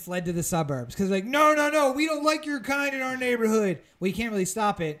neighborhoods and fled to the suburbs. Because like, no, we don't like your kind in our neighborhood. Well, you can't really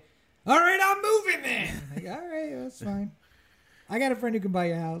stop it. All right, I'm moving then. Like, all right, that's fine. I got a friend who can buy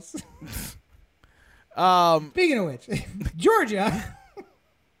you a house. Speaking of which, Georgia.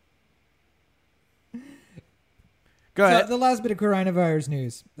 Go ahead. So the last bit of coronavirus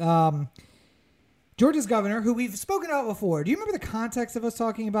news. Georgia's governor, who we've spoken about before. Do you remember the context of us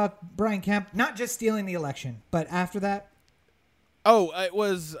talking about Brian Kemp? Not just stealing the election, but after that? Oh, it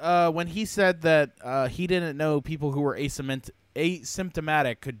was when he said that he didn't know people who were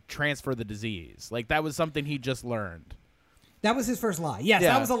asymptomatic could transfer the disease. Like that was something he just learned. That was his first lie. Yes,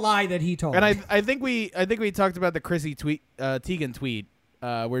 Yeah. that was a lie that he told. And I think we talked about the Chrissy Teigen tweet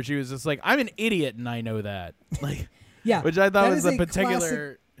where she was just like, "I'm an idiot and I know that." Like, yeah, which I thought that was is a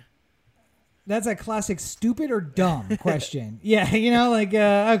particular. That's a classic stupid or dumb question. Yeah,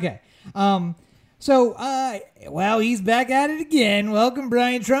 okay. Well, he's back at it again. Welcome,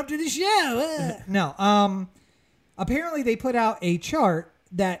 Brian Trump, to the show. No. Apparently, they put out a chart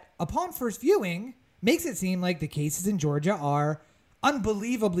that, upon first viewing, makes it seem like the cases in Georgia are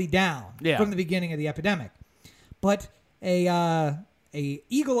unbelievably down from the beginning of the epidemic. But a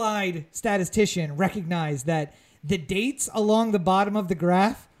eagle-eyed statistician recognized that the dates along the bottom of the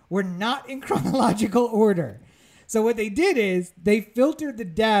graph were not in chronological order. So what they did is they filtered the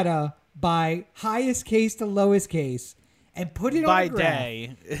data by highest case to lowest case and put it by on the graph.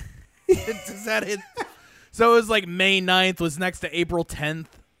 day. Does that it? So it was like May 9th was next to April 10th.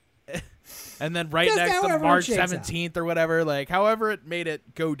 And then right Just next to however March it shakes 17th or whatever, like however it made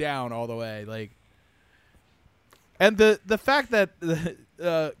it go down all the way, like. And the fact that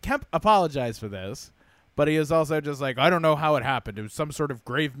Kemp apologized for this, but he was also just like, I don't know how it happened. It was some sort of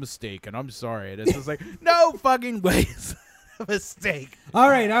grave mistake, and I'm sorry. And it's just like, no fucking ways. Mistake. All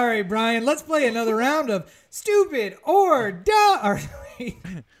right, Brian. Let's play another round of stupid or dumb.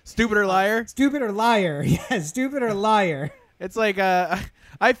 Stupid or liar? Stupid or liar. Yes, stupid or liar. It's like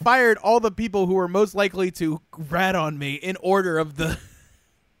I fired all the people who were most likely to rat on me in order of the.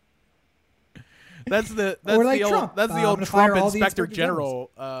 That's the old Trump Inspector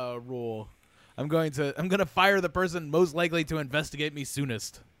General rule. I'm gonna fire the person most likely to investigate me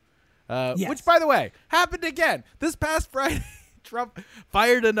soonest. Yes. Which, by the way, happened again this past Friday. Trump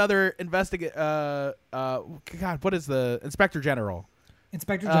fired another God, what is the Inspector General?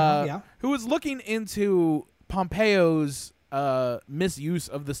 Inspector General, yeah. Who was looking into Pompeo's misuse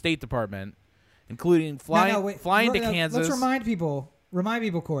of the State Department, including flying to Kansas. Let's remind people,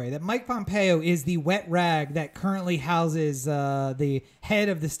 Corey, that Mike Pompeo is the wet rag that currently houses the head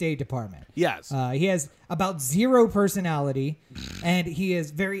of the State Department. Yes. He has about zero personality, and he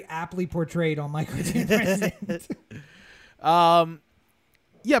is very aptly portrayed on My Cartoon President.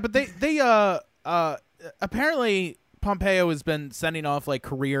 Yeah, but they apparently Pompeo has been sending off like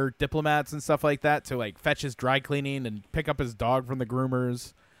career diplomats and stuff like that to like fetch his dry cleaning and pick up his dog from the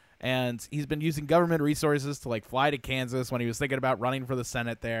groomers. And he's been using government resources to like fly to Kansas when he was thinking about running for the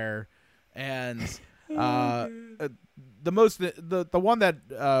Senate there. And the one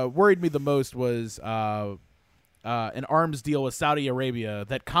that worried me the most was an arms deal with Saudi Arabia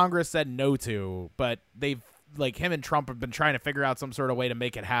that Congress said no to, but they've like him and Trump have been trying to figure out some sort of way to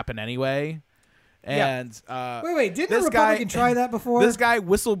make it happen anyway. And wait, didn't a Republican try that before? This guy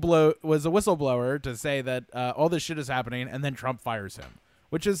was a whistleblower to say that all this shit is happening, and then Trump fires him,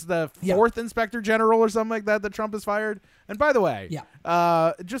 which is the fourth Inspector General or something like that Trump has fired. And by the way,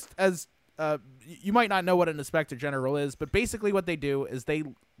 just as you might not know what an Inspector General is, but basically what they do is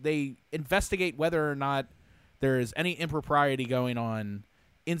they investigate whether or not there is any impropriety going on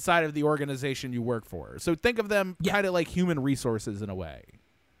inside of the organization you work for. So think of them kind of like human resources in a way.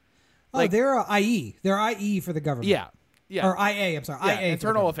 Like, they're IE. They're IE for the government. Yeah. Or IA, I'm sorry. Yeah, IA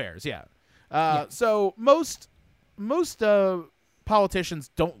internal affairs, So most politicians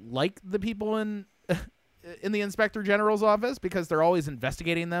don't like the people in the Inspector General's office because they're always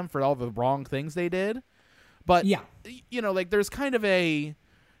investigating them for all the wrong things they did. But, like there's kind of a...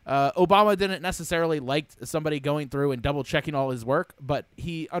 Obama didn't necessarily like somebody going through and double-checking all his work, but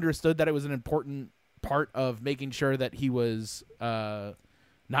he understood that it was an important part of making sure that he was...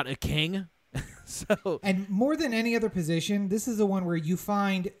 not a king. And more than any other position, this is the one where you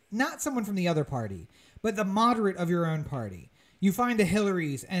find not someone from the other party, but the moderate of your own party. You find the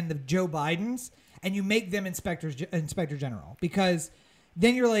Hillarys and the Joe Bidens, and you make them Inspector General. Because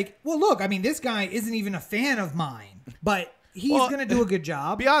then you're like, well, look, I mean, this guy isn't even a fan of mine, but he's going to do a good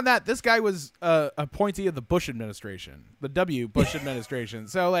job. Beyond that, this guy was a appointee of the Bush administration, the W. Bush administration.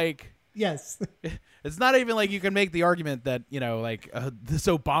 So, like... Yes. It's not even like you can make the argument that, this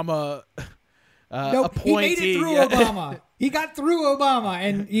Obama appointee. He made it through Obama. He got through Obama,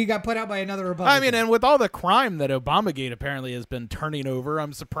 and he got put out by another Republican. I mean, and with all the crime that Obamagate apparently has been turning over,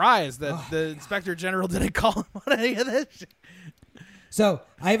 I'm surprised that the Inspector General didn't call him on any of this shit. So,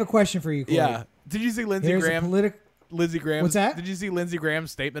 I have a question for you, Corey. Yeah. Did you see Lindsey Graham? Lindsey Graham. What's that? Did you see Lindsey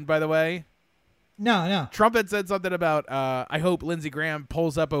Graham's statement, by the way? No. Trump had said something about, I hope Lindsey Graham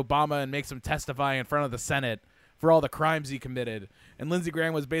pulls up Obama and makes him testify in front of the Senate for all the crimes he committed. And Lindsey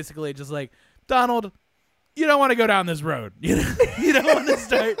Graham was basically just like, Donald, you don't want to go down this road. You don't want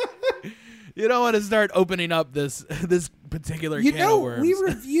to start opening up this particular You can of know, worms. we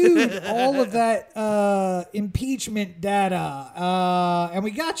reviewed all of that impeachment data, and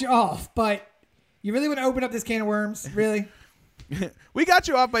we got you off. But you really want to open up this can of worms? Really? We got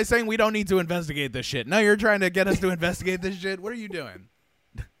you off by saying we don't need to investigate this shit. Now you're trying to get us to investigate this shit. What are you doing?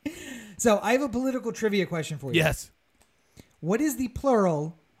 So I have a political trivia question for you. Yes. What is the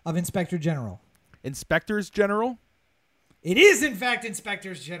plural of Inspector General? Inspectors General? It is, in fact,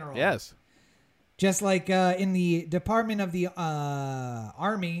 Inspectors General. Yes. Just like in the Department of the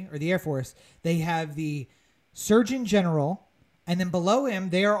Army or the Air Force, they have the Surgeon General, and then below him,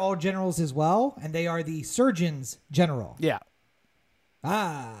 they are all generals as well, and they are the Surgeons General. Yeah.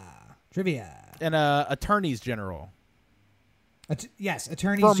 Trivia. And attorneys general. Yes,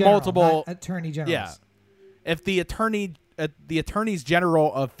 attorneys For general, multiple not attorney generals. Yeah. If the attorneys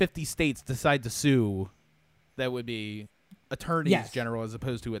general of 50 states decide to sue, that would be attorneys general as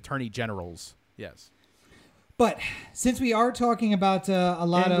opposed to attorney generals. Yes. But since we are talking about a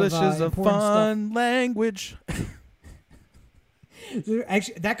lot English of is a important fun language.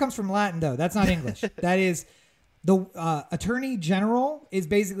 Actually, that comes from Latin, though. That's not English. That is the attorney general is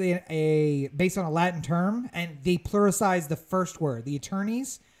basically based on a Latin term, and they pluralize the first word, the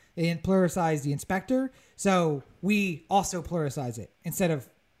attorneys, and pluralize the inspector. So we also pluralize it instead of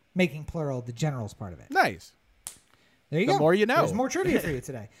making plural the generals part of it. Nice. There you go. The more you know. There's more trivia for you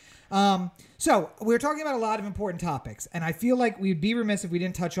today. So we're talking about a lot of important topics, and I feel like we'd be remiss if we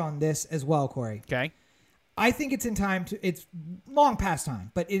didn't touch on this as well, Corey. Okay. I think it's it's long past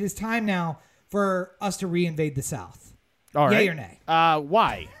time, but it is time now for us to reinvade the South. All right. Yay or nay?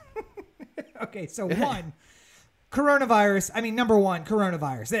 Why? Okay, so one, coronavirus. I mean, number one,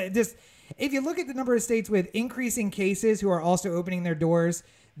 coronavirus. Just if you look at the number of states with increasing cases who are also opening their doors,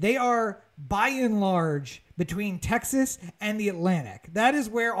 they are by and large between Texas and the Atlantic. That is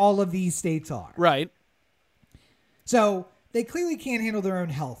where all of these states are. Right. So they clearly can't handle their own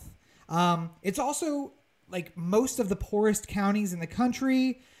health. It's also like most of the poorest counties in the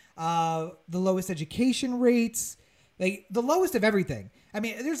country, the lowest education rates, like the lowest of everything. I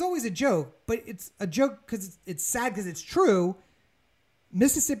mean, there's always a joke, but it's a joke because it's sad because it's true.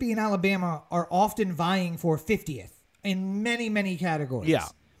 Mississippi and Alabama are often vying for 50th in many, many categories. Yeah.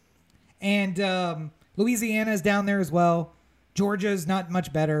 And Louisiana is down there as well. Georgia's not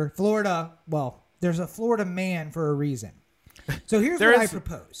much better. Florida, well, there's a Florida man for a reason. So here's what I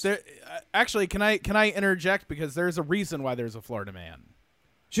propose. Actually, can I interject because there's a reason why there's a Florida man.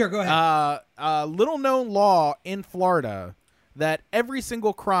 Sure, go ahead. Little known law in Florida that every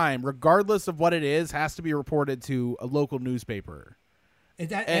single crime, regardless of what it is, has to be reported to a local newspaper.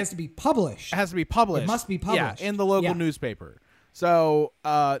 It has to be published. It has to be published. It must be published. Yeah, in the local newspaper. So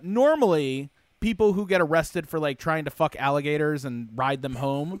normally, people who get arrested for like trying to fuck alligators and ride them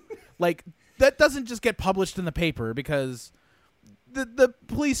home, like that doesn't just get published in the paper because the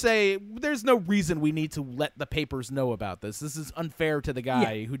police say there's no reason we need to let the papers know about this. This is unfair to the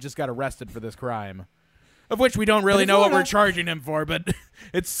guy who just got arrested for this crime, of which we don't really know what we're charging him for, but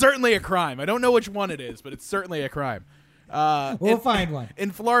it's certainly a crime. I don't know which one it is, but it's certainly a crime. We'll find one.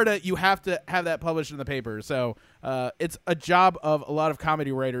 In Florida, you have to have that published in the paper. So it's a job of a lot of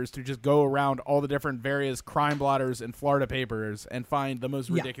comedy writers to just go around all the different various crime blotters in Florida papers and find the most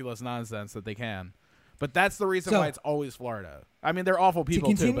ridiculous nonsense that they can. But that's the reason why it's always Florida. I mean, they're awful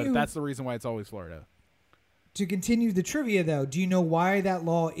people too, but that's the reason why it's always Florida. To continue the trivia, though, do you know why that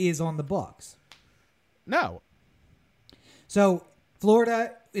law is on the books? No. So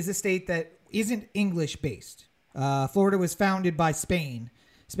Florida is a state that isn't English-based. Florida was founded by Spain.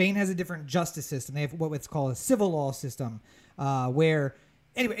 Spain has a different justice system. They have what's called a civil law system, where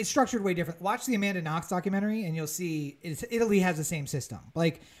anyway, it's structured way different. Watch the Amanda Knox documentary, and you'll see Italy has the same system.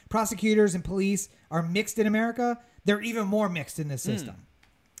 Like prosecutors and police are mixed in America. They're even more mixed in this system.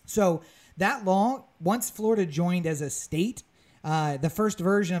 So that law, once Florida joined as a state, the first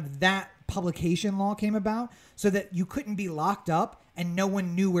version of that publication law came about so that you couldn't be locked up and no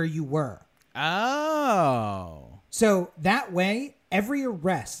one knew where you were. Oh. So that way, every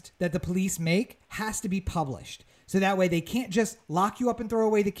arrest that the police make has to be published. So that way they can't just lock you up and throw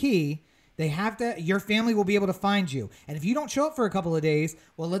away the key. They have to, your family will be able to find you. And if you don't show up for a couple of days,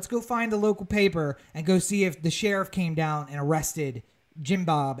 well, let's go find the local paper and go see if the sheriff came down and arrested Jim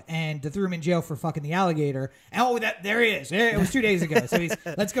Bob and threw him in jail for fucking the alligator. And, oh, there he is. It was 2 days ago. So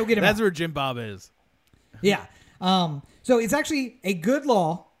let's go get him. That's where Jim Bob is. Yeah. So it's actually a good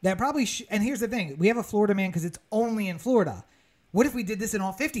law that probably, and here's the thing. We have a Florida man because it's only in Florida. What if we did this in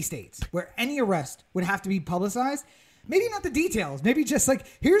all 50 states where any arrest would have to be publicized? Maybe not the details. Maybe just like,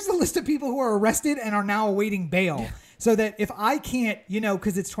 here's the list of people who are arrested and are now awaiting bail. so that if I can't,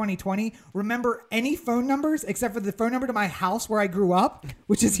 because it's 2020, remember any phone numbers except for the phone number to my house where I grew up,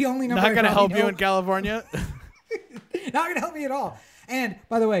 which is the only number. Not going to help you in California. Not going to help me at all. And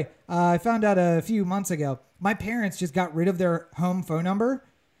by the way, I found out a few months ago, my parents just got rid of their home phone number.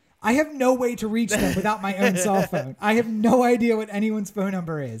 I have no way to reach them without my own cell phone. I have no idea what anyone's phone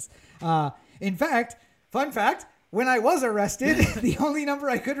number is. In fact, fun fact, when I was arrested, the only number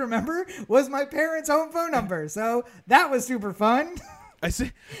I could remember was my parents' home phone number. So that was super fun. I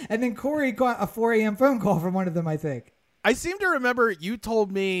see. And then Corey got a 4 a.m. phone call from one of them, I think. I seem to remember you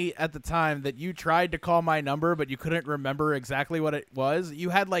told me at the time that you tried to call my number, but you couldn't remember exactly what it was. You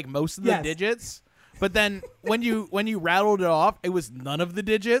had like most of the digits, but then when you rattled it off, it was none of the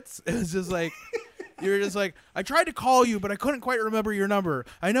digits. It was just like, you were just like, I tried to call you, but I couldn't quite remember your number.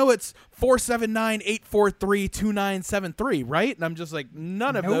 I know it's 479-843-2973, right? And I'm just like,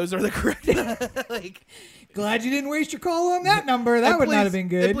 none of those are the correct. Like, glad you didn't waste your call on that number. That would not have been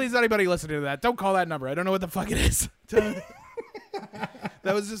good. And please, anybody listening to that, don't call that number. I don't know what the fuck it is. That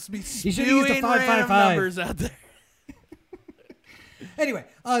was just me spewing random numbers out there. Anyway,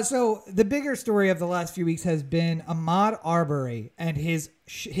 so the bigger story of the last few weeks has been Ahmaud Arbery and his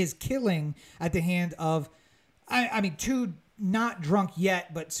killing at the hand of, I mean, two not drunk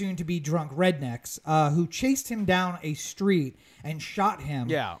yet, but soon to be drunk rednecks who chased him down a street and shot him.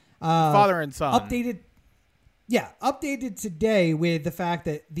 Yeah, father and son. Updated today with the fact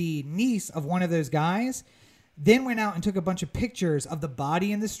that the niece of one of those guys then went out and took a bunch of pictures of the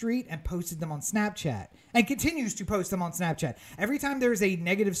body in the street and posted them on Snapchat and continues to post them on Snapchat. Every time there's a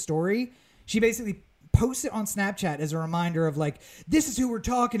negative story, she basically posts it on Snapchat as a reminder of like, this is who we're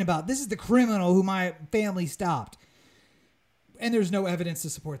talking about. This is the criminal who my family stopped. And there's no evidence to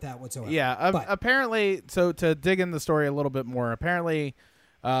support that whatsoever. Yeah, apparently, so to dig in the story a little bit more, apparently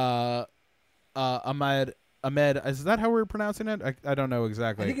Ahmed, is that how we're pronouncing it? I don't know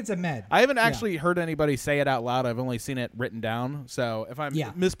exactly. I think it's Ahmed. I haven't actually heard anybody say it out loud. I've only seen it written down. So if I'm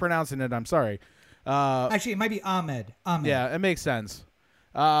mispronouncing it, I'm sorry. Actually, it might be Ahmed. Yeah, it makes sense.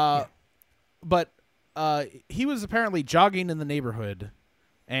 But he was apparently jogging in the neighborhood.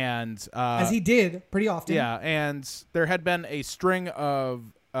 And as he did pretty often. Yeah, and there had been a string of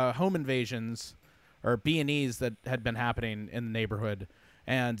home invasions or B&Es that had been happening in the neighborhood.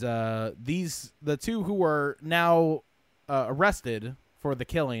 And the two who were now arrested for the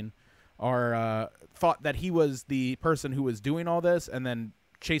killing thought that he was the person who was doing all this, and then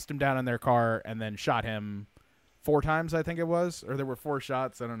chased him down in their car and then shot him 4 times, I think it was, or there were 4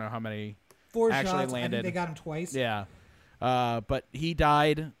 shots. I don't know how many 4 actually shots. landed. I think they got him twice. Yeah, but he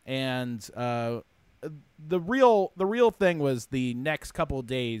died, and the real thing was the next couple of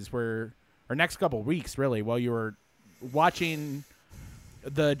days or next couple of weeks, really, while you were watching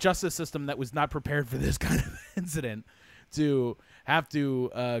the justice system that was not prepared for this kind of incident to have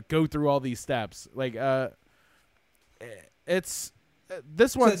to go through all these steps. Like, it's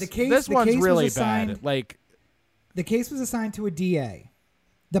this one's really bad. Like, the case was assigned to a DA.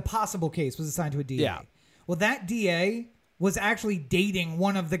 The possible case was assigned to a DA. Yeah. Well, that DA was actually dating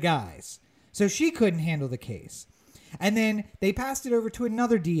one of the guys, so she couldn't handle the case. And then they passed it over to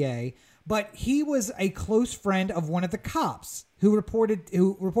another DA, but he was a close friend of one of the cops who reported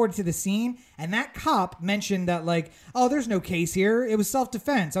to the scene, and that cop mentioned that, like, oh, there's no case here. It was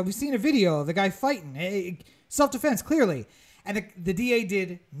self-defense. Oh, we've seen a video of the guy fighting. Self-defense, clearly. And the DA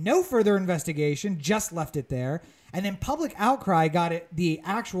did no further investigation, just left it there. And then public outcry got the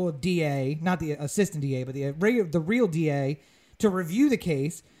actual DA, not the assistant DA, but the real DA, to review the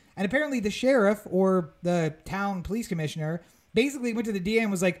case. And apparently the sheriff or the town police commissioner basically went to the DA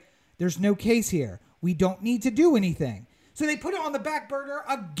and was like, there's no case here. We don't need to do anything. So they put it on the back burner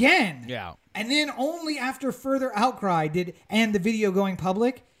again. Yeah. And then only after further outcry and the video going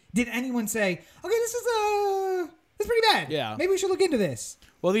public did anyone say, okay, this is pretty bad. Yeah. Maybe we should look into this.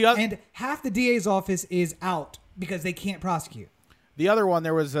 Well, and half the DA's office is out because they can't prosecute. The other one,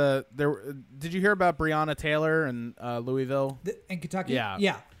 did you hear about Breonna Taylor in Louisville? In Kentucky? Yeah.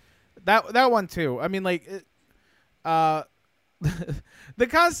 Yeah. That one too. I mean, like, the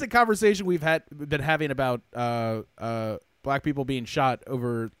constant conversation we've been having about black people being shot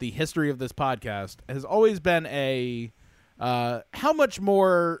over the history of this podcast has always been how much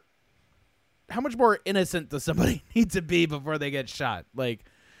more innocent does somebody need to be before they get shot? Like,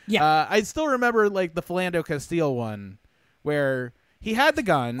 yeah, I still remember like the Philando Castile one where he had the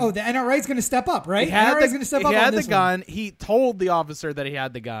gun. Oh, the NRA's going to step up, right? NRA's going to step up. He had the gun. He told the officer that he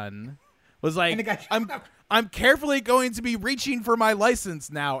had the gun. Was like, I'm carefully going to be reaching for my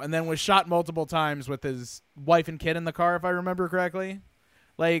license now, and then was shot multiple times with his wife and kid in the car, if I remember correctly.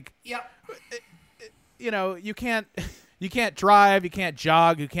 Like, yep. you can't drive, you can't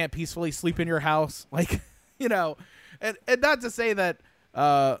jog, you can't peacefully sleep in your house. Like, and not to say that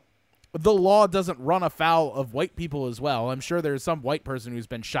the law doesn't run afoul of white people as well. I'm sure there's some white person who's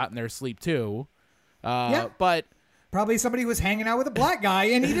been shot in their sleep too. But probably somebody was hanging out with a black guy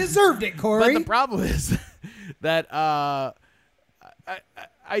and he deserved it, Corey. But the problem is that how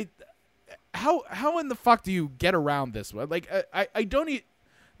in the fuck do you get around this one? Like, I don't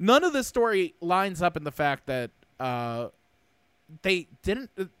none of this story lines up in the fact that they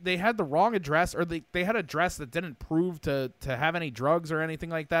had the wrong address, or they had an address that didn't prove to have any drugs or anything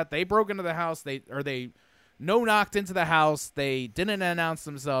like that. They broke into the house, they knocked into the house, they didn't announce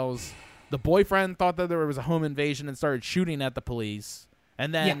themselves. The boyfriend thought that there was a home invasion and started shooting at the police.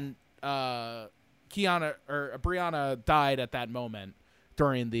 And then Brianna died at that moment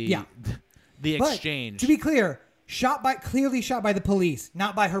during the exchange. But, to be clear, clearly shot by the police,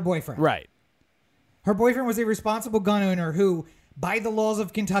 not by her boyfriend. Right. Her boyfriend was a responsible gun owner who, by the laws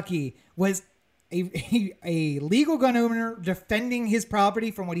of Kentucky, was a legal gun owner defending his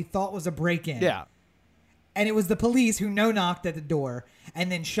property from what he thought was a break-in. Yeah. And it was the police who knocked at the door and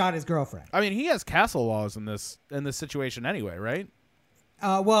then shot his girlfriend. I mean, he has castle laws in this situation anyway, right?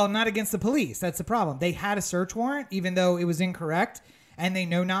 Well, not against the police. That's the problem. They had a search warrant, even though it was incorrect, and they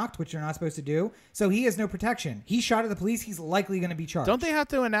knocked, which they're not supposed to do. So he has no protection. He shot at the police. He's likely going to be charged. Don't they have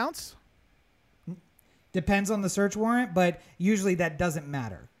to announce? Depends on the search warrant, but usually that doesn't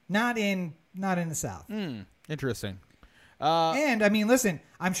matter. Not in the South. Interesting. And I mean, listen,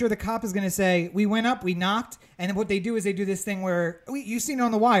 I'm sure the cop is going to say, we went up, we knocked. And then what they do is they do this thing where you've seen it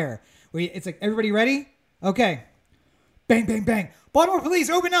on The Wire, where it's like, everybody ready? Okay. Bang, bang, bang. Baltimore police,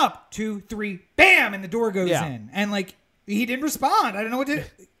 open up. 2, 3, bam. And the door goes in. And like, he didn't respond. I don't know what to,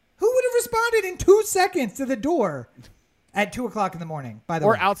 who would have responded in 2 seconds to the door at 2:00 in the morning, by the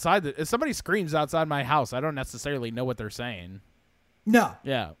way? Or outside. If somebody screams outside my house, I don't necessarily know what they're saying. No.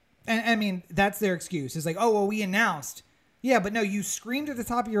 Yeah. And I mean, that's their excuse. It's like, oh, well, we announced. Yeah, but no, you screamed at the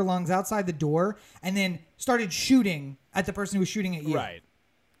top of your lungs outside the door and then started shooting at the person who was shooting at you. Right.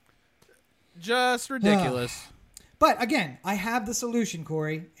 Just ridiculous. But again, I have the solution,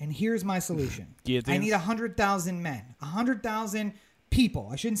 Corey, and here's my solution. Guillotines? I need 100,000 men, 100,000 people.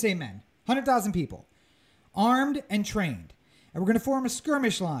 I shouldn't say men, 100,000 people, armed and trained. And we're going to form a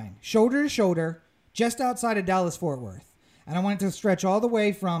skirmish line, shoulder to shoulder, just outside of Dallas-Fort Worth. And I want it to stretch all the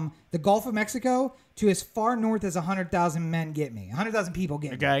way from the Gulf of Mexico to as far north as 100,000 men get me. 100,000 people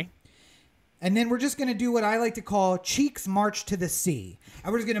get me. Okay. And then we're just going to do what I like to call Cheeks March to the Sea.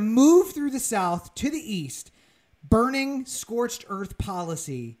 And we're just going to move through the south to the east, burning scorched earth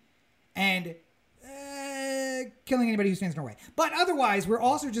policy and killing anybody who stands in our way. But otherwise, we're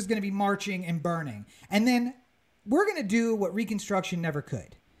also just going to be marching and burning. And then we're going to do what Reconstruction never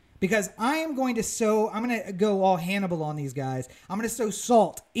could. Because I'm going to go all Hannibal on these guys. I'm going to sow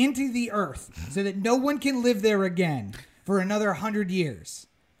salt into the earth so that no one can live there again for another 100 years.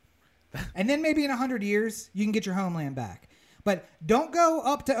 And then maybe in 100 years, you can get your homeland back. But don't go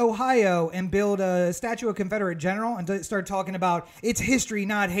up to Ohio and build a statue of Confederate general and start talking about it's history,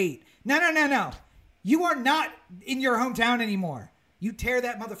 not hate. No. You are not in your hometown anymore. You tear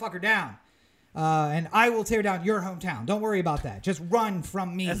that motherfucker down. And I will tear down your hometown. Don't worry about that. Just run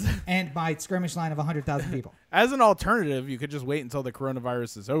from me and my skirmish line of 100,000 people. As an alternative, you could just wait until the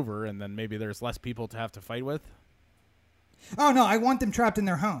coronavirus is over, and then maybe there's less people to have to fight with. Oh, no, I want them trapped in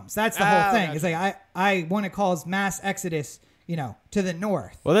their homes. That's the whole thing. Gotcha. It's like I want to cause mass exodus, to the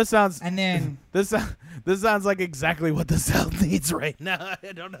north. Well, this sounds... And then... This sounds like exactly what the South needs right now.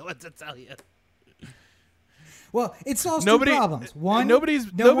 I don't know what to tell you. Well, it solves two problems. One, nobody's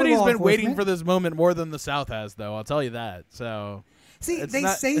been waiting for this moment more than the South has, though. I'll tell you that. So, see, they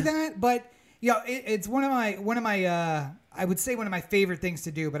say that, but it's one of my I would say one of my favorite things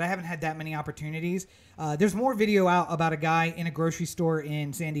to do, but I haven't had that many opportunities. There's more video out about a guy in a grocery store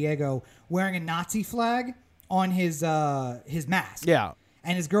in San Diego wearing a Nazi flag on his mask. Yeah,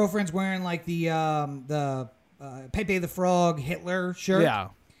 and his girlfriend's wearing like the Pepe the Frog Hitler shirt. Yeah,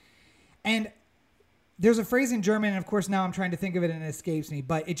 and there's a phrase in German, and of course now I'm trying to think of it and it escapes me,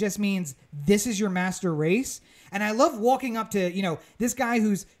 but it just means this is your master race. And I love walking up to, this guy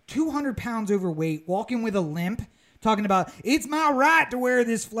who's 200 pounds overweight, walking with a limp, talking about, it's my right to wear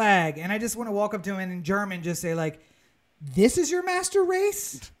this flag. And I just want to walk up to him and in German just say like, this is your master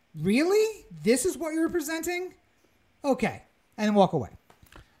race? Really? This is what you're representing? Okay. And then walk away.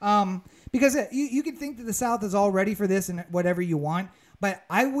 Because you can think that the South is all ready for this and whatever you want, but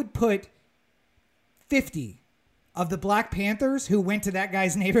I would put 50 of the Black Panthers who went to that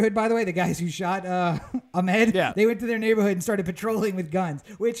guy's neighborhood, by the way, the guys who shot Ahmed, yeah. They went to their neighborhood and started patrolling with guns,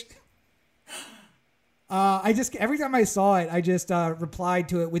 which I just every time I saw it, I just replied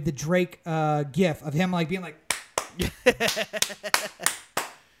to it with the Drake gif of him like being like,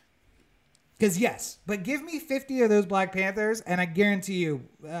 because yes, but give me 50 of those Black Panthers, and I guarantee you,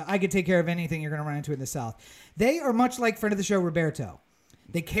 I could take care of anything you're going to run into in the South. They are much like friend of the show Roberto.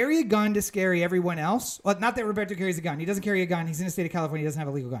 They carry a gun to scare everyone else. Well, not that Roberto carries a gun. He doesn't carry a gun. He's in the state of California. He doesn't have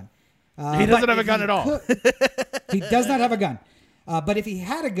a legal gun. He doesn't have a gun at all. He does not have a gun. But if he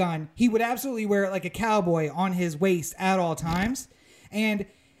had a gun, he would absolutely wear it like a cowboy on his waist at all times. And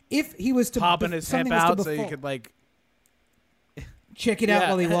if he was to popping his hip out so you could like check it out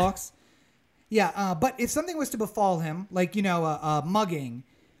while he walks. Yeah, but if something was to befall him, like, a mugging,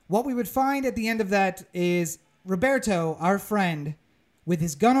 what we would find at the end of that is Roberto, our friend, with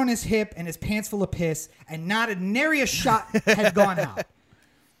his gun on his hip and his pants full of piss, and not a nary a shot had gone out.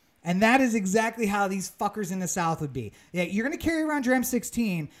 And that is exactly how these fuckers in the South would be. Yeah, you're going to carry around your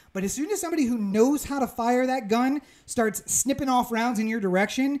M16, but as soon as somebody who knows how to fire that gun starts snipping off rounds in your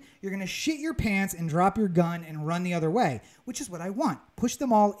direction, you're going to shit your pants and drop your gun and run the other way, which is what I want. Push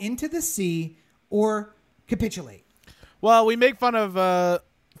them all into the sea or capitulate. Well, we make fun of the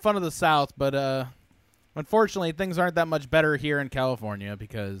South, but unfortunately, things aren't that much better here in California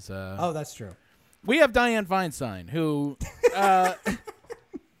because oh, that's true. We have Dianne Feinstein, who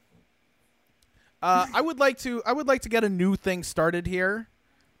I would like to get a new thing started here.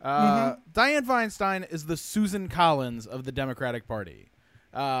 Dianne Feinstein is the Susan Collins of the Democratic Party.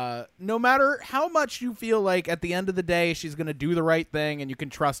 No matter how much you feel like at the end of the day she's going to do the right thing and you can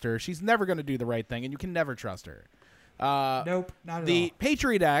trust her, she's never going to do the right thing and you can never trust her. Nope, not at all. The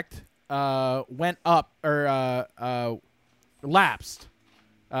Patriot Act went up or lapsed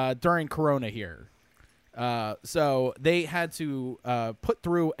during Corona here. So they had to put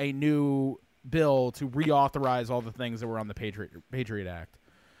through a new bill to reauthorize all the things that were on the Patriot Act.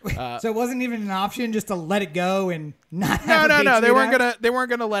 So it wasn't even an option just to let it go and not have no. They weren't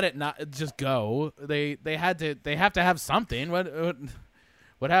gonna let it not just go. They have to have something.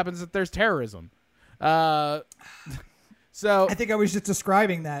 What happens if there's terrorism? So I think I was just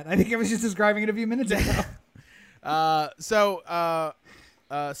describing that. I think I was just describing it a few minutes ago.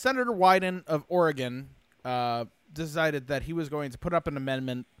 Senator Wyden of Oregon decided that he was going to put up an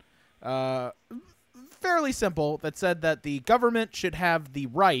amendment, fairly simple, that said that the government should have the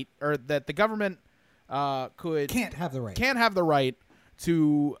right, or that the government can't have the right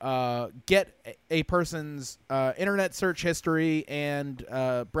to get a person's internet search history and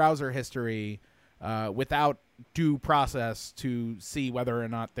browser history without due process to see whether or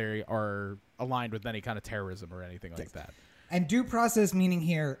not they are aligned with any kind of terrorism or anything like that. And due process meaning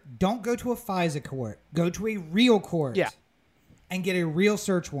here, don't go to a FISA court. Go to a real court. Yeah. And get a real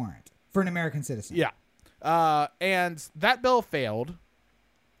search warrant for an American citizen. Yeah. And that bill failed.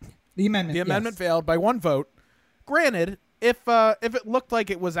 The amendment failed by one vote. Granted, if it looked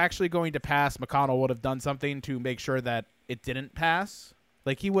like it was actually going to pass, McConnell would have done something to make sure that it didn't pass.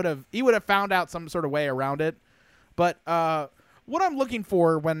 Like he would have found out some sort of way around it. But what I'm looking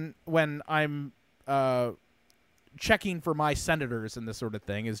for when I'm checking for my senators and this sort of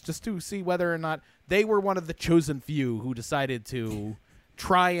thing is just to see whether or not they were one of the chosen few who decided to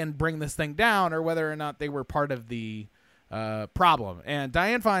try and bring this thing down, or whether or not they were part of the problem. And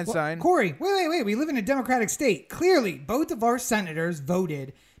Dianne Feinstein... Well, Corey, wait. We live in a democratic state. Clearly, both of our senators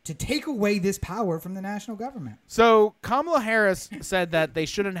voted to take away this power from the national government. So Kamala Harris said that they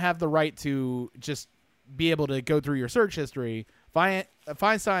shouldn't have the right to just be able to go through your search history.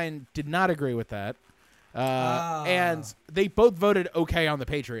 Feinstein did not agree with that. And they both voted okay on the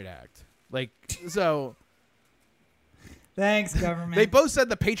Patriot Act. So... Thanks, government. They both said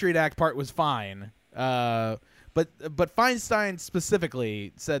the Patriot Act part was fine. But Feinstein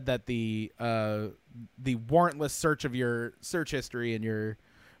specifically said that the warrantless search of your search history and your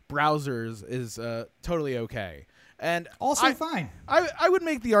browsers is totally okay. And also fine. I would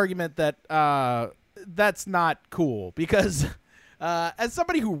make the argument that that's not cool because as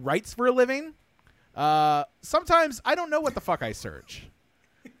somebody who writes for a living, sometimes I don't know what the fuck I search.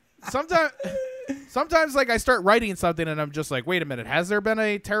 Sometimes like I start writing something and I'm just like, wait a minute, has there been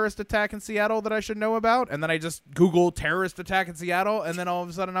a terrorist attack in Seattle that I should know about? And then I just Google terrorist attack in Seattle, and then all of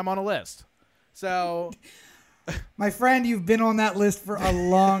a sudden I'm on a list. So, my friend, you've been on that list for a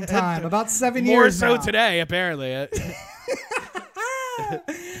long time, about 7 years now. More so now. today, apparently.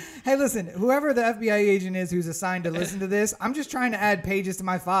 Hey, listen, whoever the FBI agent is who's assigned to listen to this, I'm just trying to add pages to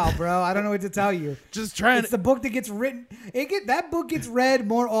my file, bro. I don't know what to tell you. Just trying. It's the book that gets written. That book gets read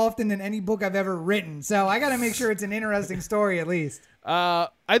more often than any book I've ever written. So I got to make sure it's an interesting story at least.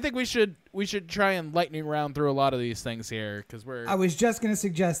 I think we should try and lightning round through a lot of these things here because I was just going to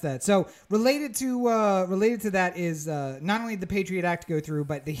suggest that. So related to that is not only the Patriot Act to go through,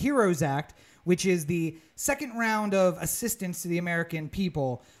 but the HEROES Act, which is the second round of assistance to the American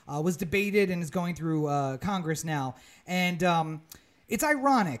people, was debated and is going through Congress now. And it's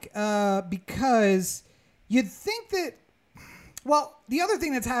ironic because you'd think that. Well, the other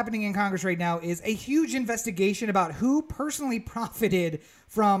thing that's happening in Congress right now is a huge investigation about who personally profited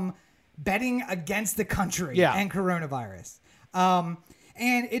from betting against the country and coronavirus.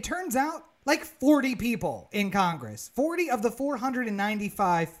 And it turns out like 40 people in Congress, 40 of the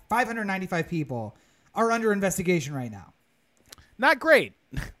 595 people are under investigation right now. Not great.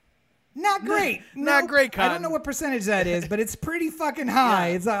 Not great. Not great, Cotton. I don't know what percentage that is, but it's pretty fucking high.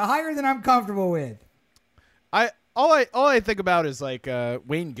 Yeah. It's higher than I'm comfortable with. All I think about is like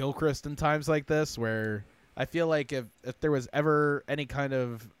Wayne Gilchrist in times like this, where I feel like if there was ever any kind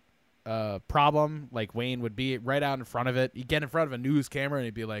of problem, like Wayne would be right out in front of it. He'd get in front of a news camera and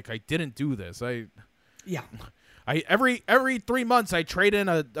he'd be like, "I didn't do this. Every 3 months I trade in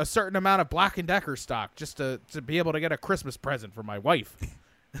a certain amount of Black & Decker stock just to be able to get a Christmas present for my wife."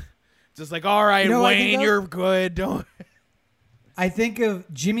 Just like, all right, Wayne, you're good. Don't. I think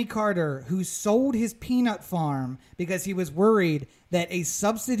of Jimmy Carter, who sold his peanut farm because he was worried that a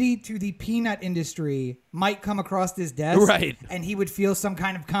subsidy to the peanut industry might come across his desk, right, and he would feel some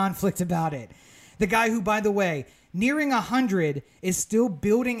kind of conflict about it. The guy who, by the way, nearing 100, is still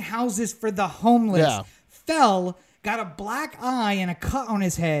building houses for the homeless, fell, got a black eye and a cut on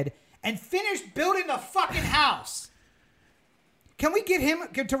his head, and finished building the fucking house. Can we get him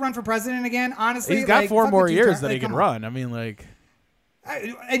to run for president again? Honestly, he's got 4 more years that he can run. I mean, like...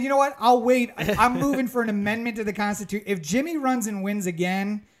 And you know what? I'll wait. I'm moving for an amendment to the Constitution. If Jimmy runs and wins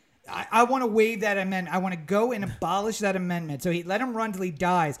again, I want to waive that amendment. I want to go and abolish that amendment. So let him run till he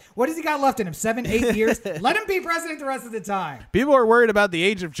dies. What has he got left in him? 7, 8 years? Let him be president the rest of the time. People are worried about the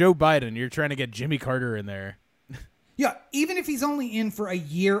age of Joe Biden. You're trying to get Jimmy Carter in there. Yeah, even if he's only in for a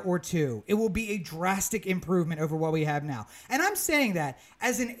year or two, it will be a drastic improvement over what we have now. And I'm saying that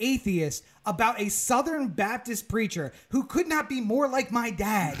as an atheist about a Southern Baptist preacher who could not be more like my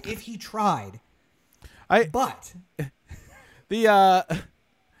dad if he tried. But the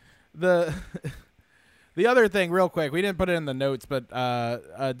other thing, real quick, we didn't put it in the notes, but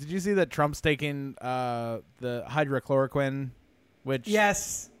did you see that Trump's taking the hydrochloroquine? Which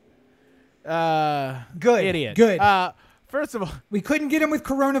yes. Good idiot. Good. First of all, we couldn't get him with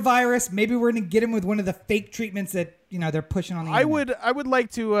coronavirus. Maybe we're gonna get him with one of the fake treatments that they're pushing on the internet. I would like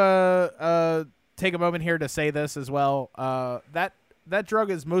to take a moment here to say this as well. That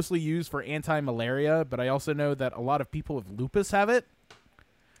drug is mostly used for anti-malaria, but I also know that a lot of people with lupus have it.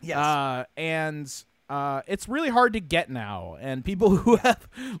 Yes. And it's really hard to get now, and people who have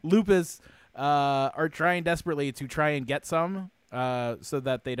lupus are trying desperately to try and get some. So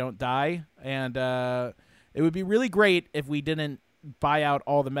that they don't die. And it would be really great if we didn't buy out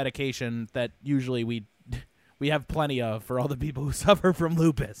all the medication that usually we have plenty of for all the people who suffer from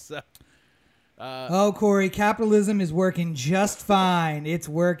lupus. Corey, capitalism is working just fine. It's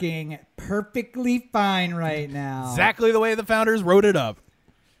working perfectly fine right now. Exactly the way the founders wrote it up.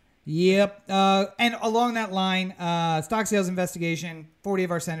 Yep. And along that line, stock sales investigation, 40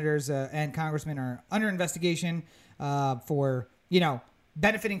 of our senators and congressmen are under investigation for...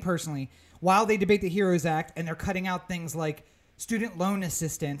 benefiting personally while they debate the HEROES Act, and they're cutting out things like student loan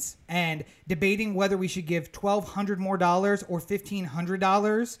assistance and debating whether we should give $1,200 more or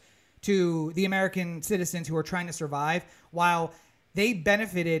 $1,500 to the American citizens who are trying to survive, while they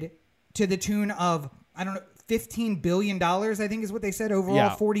benefited to the tune of, I don't know, $15 billion, I think is what they said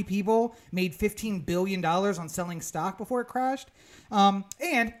overall. 40 people made $15 billion on selling stock before it crashed.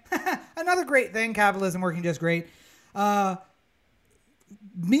 And another great thing, capitalism working just great.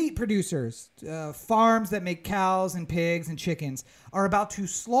 Meat producers, farms that make cows and pigs and chickens are about to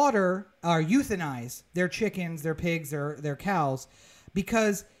slaughter or euthanize their chickens, their pigs, their cows,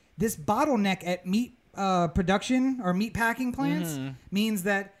 because this bottleneck at meat production or meat packing plants means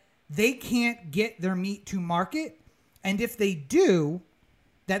that they can't get their meat to market. And if they do,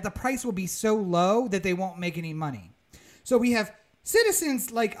 that the price will be so low that they won't make any money. So we have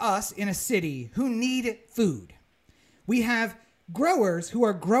citizens like us in a city who need food. We have growers who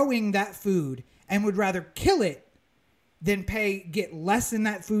are growing that food and would rather kill it than get less than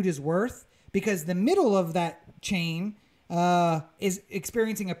that food is worth, because the middle of that chain is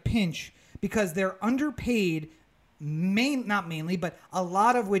experiencing a pinch because they're underpaid, not mainly, but a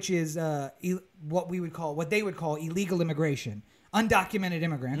lot of which is what they would call illegal immigration. Undocumented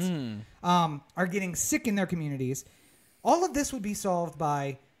immigrants are getting sick in their communities. All of this would be solved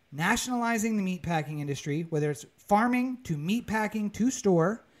by nationalizing the meatpacking industry, whether it's farming to meatpacking to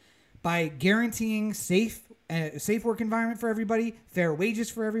store, by guaranteeing safe work environment for everybody, fair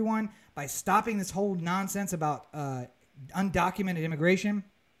wages for everyone, by stopping this whole nonsense about undocumented immigration.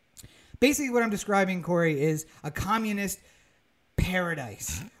 Basically, what I'm describing, Corey, is a communist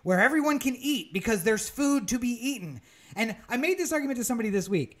paradise where everyone can eat because there's food to be eaten. And I made this argument to somebody this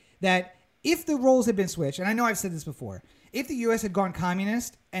week that if the roles had been switched, and I know I've said this before, if the U.S. had gone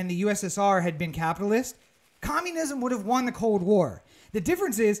communist and the USSR had been capitalist, communism would have won the Cold War. The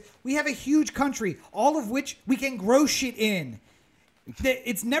difference is we have a huge country, all of which we can grow shit in.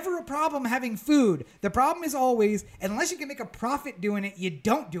 It's never a problem having food. The problem is always, unless you can make a profit doing it, you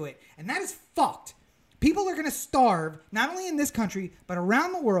don't do it. And that is fucked. People are going to starve, not only in this country, but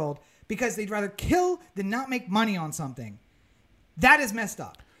around the world, because they'd rather kill than not make money on something. That is messed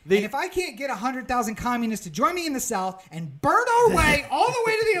up. And if I can't get 100,000 communists to join me in the South and burn our way all the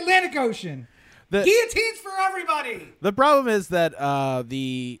way to the Atlantic Ocean, guillotines for everybody. The problem is that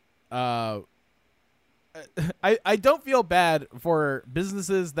I don't feel bad for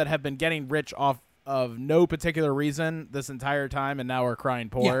businesses that have been getting rich off of no particular reason this entire time and now are crying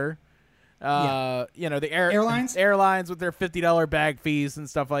poor. You know, the airlines with their $50 bag fees and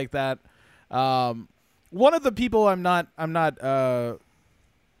stuff like that. One of the people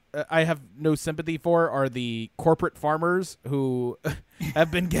I have no sympathy for are the corporate farmers who have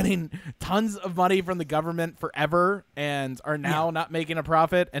been getting tons of money from the government forever and are now not making a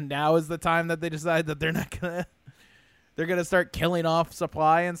profit. And now is the time that they decide that they're going to start killing off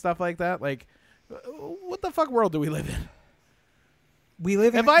supply and stuff like that. Like, what the fuck world do we live in? We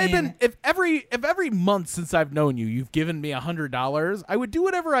live in. If every month since I've known you, you've given me $100, I would do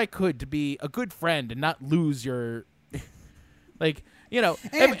whatever I could to be a good friend and not lose your, like, you know,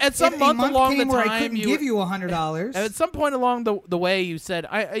 at some month along the time I couldn't give you $100. At some point along the way, you said,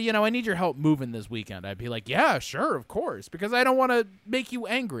 I need your help moving this weekend. I'd be like, yeah, sure, of course, because I don't want to make you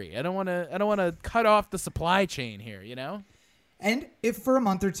angry. I don't want to cut off the supply chain here, you know. And if for a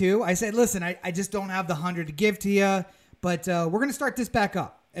month or two, I said, listen, I just don't have the 100 to give to you, but we're going to start this back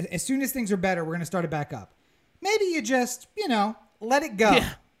up. As soon as things are better, we're going to start it back up. Maybe you just, let it go.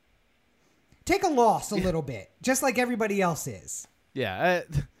 Yeah. Take a loss a little bit, just like everybody else is. Yeah.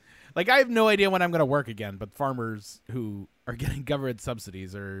 I have no idea when I'm going to work again, but farmers who are getting government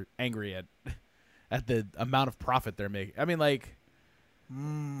subsidies are angry at the amount of profit they're making. I mean, like...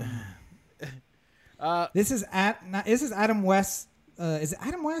 This is Adam West. Is it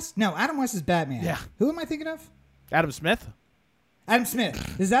Adam West? No, Adam West is Batman. Yeah. Who am I thinking of? Adam Smith? Adam Smith.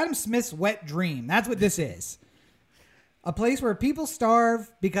 This is Adam Smith's wet dream. That's what this is. A place where people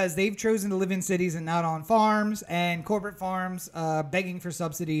starve because they've chosen to live in cities and not on farms, and corporate farms begging for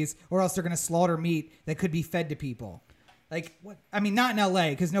subsidies, or else they're going to slaughter meat that could be fed to people. Like, what? I mean, not in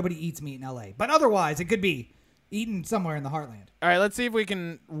L.A., because nobody eats meat in L.A., but otherwise it could be eaten somewhere in the heartland. All right, let's see if we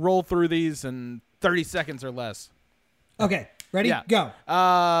can roll through these in 30 seconds or less. Okay, ready? Yeah. Go.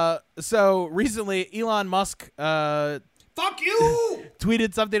 So recently, Elon Musk... Fuck you!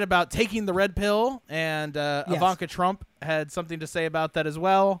 tweeted something about taking the red pill, and Ivanka Trump had something to say about that as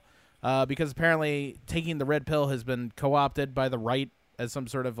well, because apparently taking the red pill has been co-opted by the right as some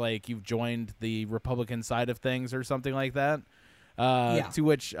sort of, like, you've joined the Republican side of things or something like that. To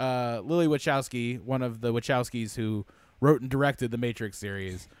which Lily Wachowski, one of the Wachowskis who wrote and directed the Matrix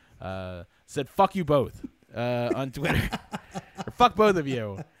series, said, fuck you both on Twitter. Or fuck both of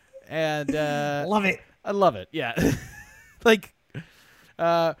you. And love it. I love it, yeah. Like,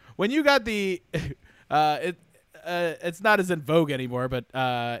 when you got the, it's not as in vogue anymore, but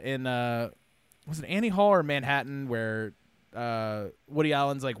in was it Annie Hall or Manhattan, where Woody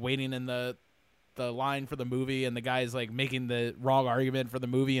Allen's like waiting in the line for the movie, and the guy's like making the wrong argument for the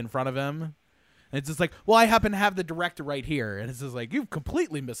movie in front of him, and it's just like, well, I happen to have the director right here, and it's just like, you've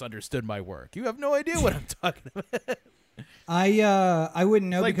completely misunderstood my work. You have no idea what I'm talking about. I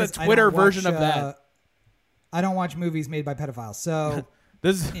wouldn't know, like because the Twitter I don't watch, version of that. I don't watch movies made by pedophiles, so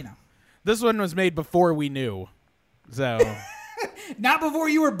this one was made before we knew, so not before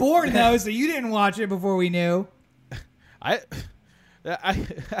you were born though, so you didn't watch it before we knew. I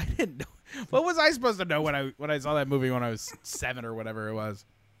didn't know. What was I supposed to know when I saw that movie when I was 7 or whatever it was?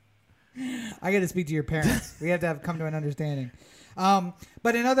 I got to speak to your parents. We have to come to an understanding.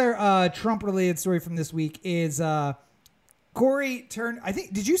 But another Trump-related story from this week is Corey turned. I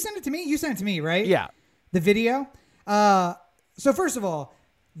think, did you send it to me? You sent it to me, right? Yeah. The video. So first of all,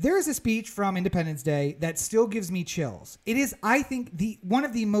 there is a speech from Independence Day that still gives me chills. It is, I think, one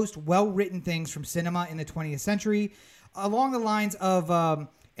of the most well-written things from cinema in the 20th century, along the lines of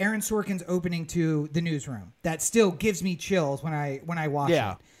Aaron Sorkin's opening to The Newsroom that still gives me chills when I watch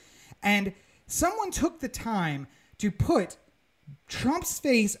it. And someone took the time to put Trump's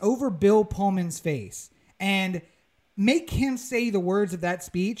face over Bill Pullman's face and make him say the words of that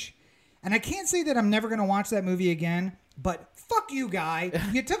speech. And I can't say that I'm never going to watch that movie again, but fuck you, guy.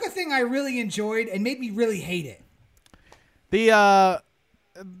 You took a thing I really enjoyed and made me really hate it.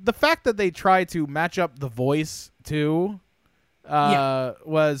 The fact that they tried to match up the voice too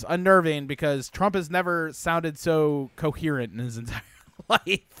was unnerving because Trump has never sounded so coherent in his entire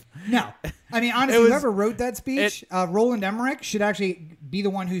life. No. I mean, honestly, whoever wrote that speech, Roland Emmerich, should actually be the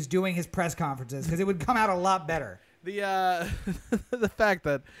one who's doing his press conferences because it would come out a lot better. The fact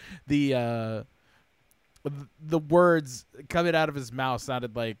that the words coming out of his mouth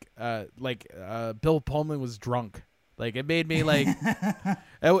sounded like Bill Pullman was drunk. Like, it made me like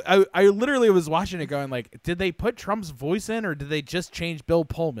I literally was watching it going like, did they put Trump's voice in or did they just change Bill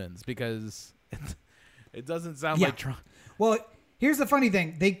Pullman's? Because it doesn't sound like Trump. Well, here's the funny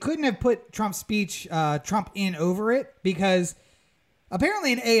thing. They couldn't have put Trump's speech, Trump in over it because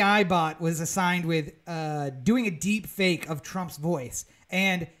apparently an AI bot was assigned with doing a deep fake of Trump's voice.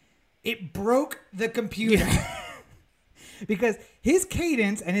 And it broke the computer. Because his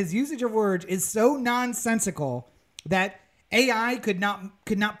cadence and his usage of words is so nonsensical that AI could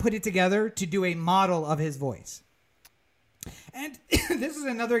not put it together to do a model of his voice. And this is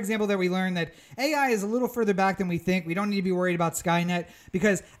another example that we learned that AI is a little further back than we think. We don't need to be worried about Skynet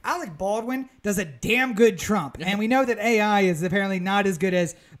because Alec Baldwin does a damn good Trump. And we know that AI is apparently not as good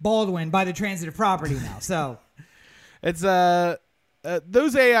as Baldwin by the transitive property now. So it's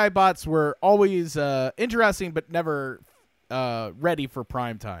those AI bots were always interesting but never ready for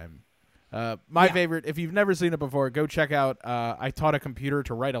prime time. My favorite, if you've never seen it before, go check out I Taught a Computer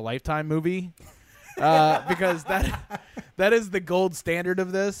to Write a Lifetime movie. Because that is the gold standard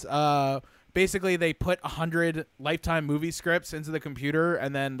of this. Basically, they put 100 Lifetime movie scripts into the computer,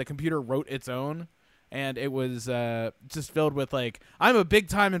 and then the computer wrote its own. And it was just filled with, like, I'm a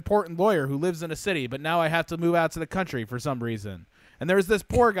big-time important lawyer who lives in a city, but now I have to move out to the country for some reason. And there's this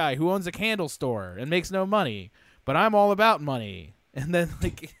poor guy who owns a candle store and makes no money, but I'm all about money. And then,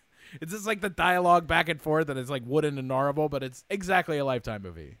 like, it's just, like, the dialogue back and forth, and it's, like, wooden and horrible, but it's exactly a Lifetime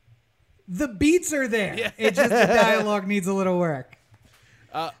movie. The beats are there. Yeah. It's just the dialogue needs a little work.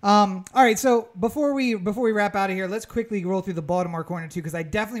 All right, so before we wrap out of here, let's quickly roll through the Baltimore corner too, because I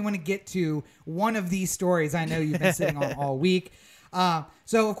definitely want to get to one of these stories I know you've been sitting on all week.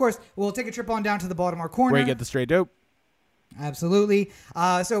 So of course we'll take a trip on down to the Baltimore corner where you get the straight dope. Absolutely.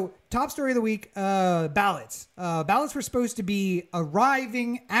 So top story of the week: ballots. Ballots were supposed to be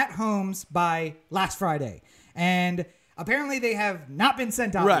arriving at homes by last Friday, and apparently they have not been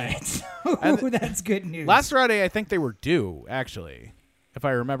sent out yet. So that's good news. Last Friday, I think they were due, actually, if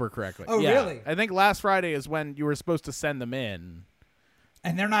I remember correctly. Oh, yeah. Really? I think last Friday is when you were supposed to send them in.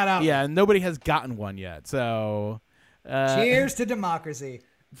 And they're not out. Yeah, and nobody has gotten one yet. So, cheers to democracy.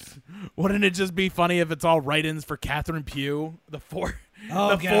 Wouldn't it just be funny if it's all write-ins for Catherine Pugh, the four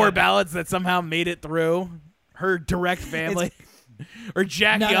ballots that somehow made it through her direct family? Or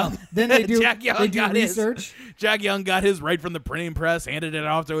Jack Young. Then they do, Jack Young they do research. Jack Young got his right from the printing press, handed it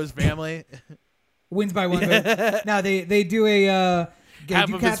off to his family. Wins by one vote. Now they do a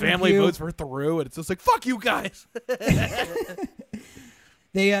half of his family votes for Theroux, and it's just like, fuck you guys.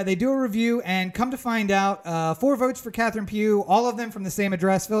 They do a review, and come to find out, 4 votes for Catherine Pugh, all of them from the same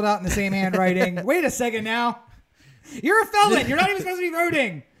address, filled out in the same handwriting. Wait a second now. You're a felon. You're not even supposed to be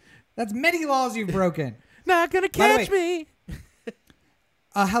voting. That's many laws you've broken. Not gonna catch me.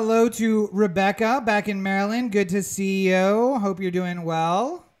 Hello to Rebecca back in Maryland. Good to see you. Hope you're doing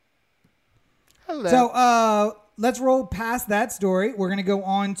well. Hello. So let's roll past that story. We're going to go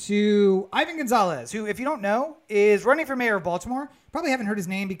on to Ivan Gonzalez, who, if you don't know, is running for mayor of Baltimore. Probably haven't heard his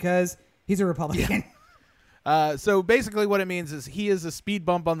name because he's a Republican. Yeah. So basically what it means is he is a speed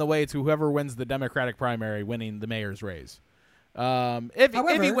bump on the way to whoever wins the Democratic primary winning the mayor's race. If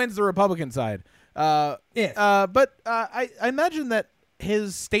he wins the Republican side. But I imagine that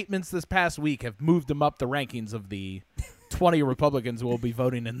his statements this past week have moved him up the rankings of the 20 Republicans who will be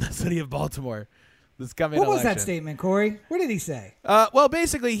voting in the city of Baltimore this coming election. What was that statement, Corey? What did he say? Well,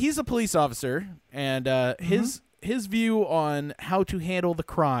 basically, he's a police officer, and his view on how to handle the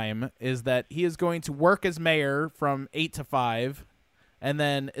crime is that he is going to work as mayor from 8 to 5, and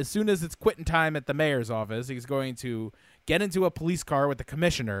then as soon as it's quitting time at the mayor's office, he's going to get into a police car with the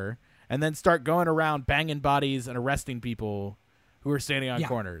commissioner and then start going around banging bodies and arresting people who are standing on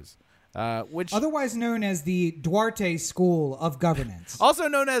corners. Which otherwise known as the Duarte School of Governance. Also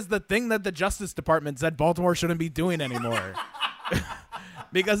known as the thing that the Justice Department said Baltimore shouldn't be doing anymore.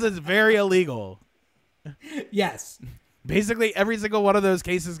 because it's very illegal. Yes. Basically, every single one of those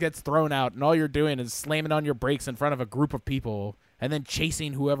cases gets thrown out, and all you're doing is slamming on your brakes in front of a group of people and then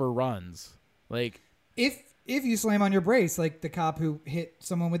chasing whoever runs. Like, If you slam on your brakes, like the cop who hit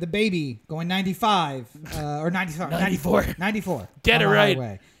someone with a baby going 95 or 95, 94. 94. Get it on the right.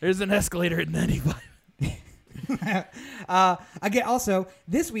 highway. There's an escalator at 95. Again, also,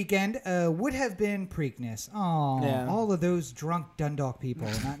 this weekend would have been Preakness. Oh, Yeah. all of those drunk Dundalk people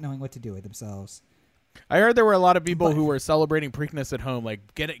not knowing what to do with themselves. I heard there were a lot of people who were celebrating Preakness at home,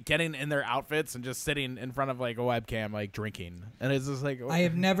 like getting in their outfits and just sitting in front of like a webcam, like drinking. And it's just like, I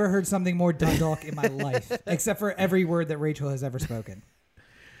have never heard something more Dundalk in my life, except for every word that Rachel has ever spoken.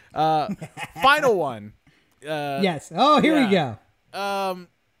 final one. Yes. Oh, here we go.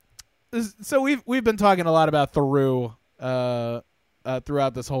 So we've been talking a lot about Theroux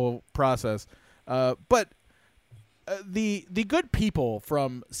throughout this whole process, but the good people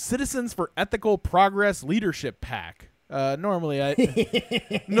from Citizens for Ethical Progress Leadership PAC. Normally I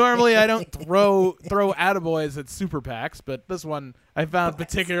don't throw attaboys at super PACs, but this one I found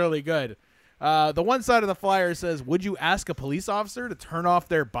particularly good. The one side of the flyer says, "Would you ask a police officer to turn off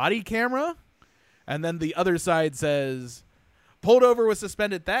their body camera?" And then the other side says, "Pulled over with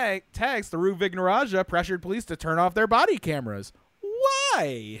suspended tags, Theroux Vignarajah pressured police to turn off their body cameras.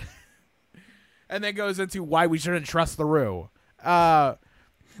 Why?" And then goes into why we shouldn't trust Theroux.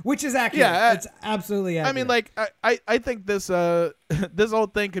 Which is accurate. Yeah, it's absolutely accurate. I mean, like, I think this this whole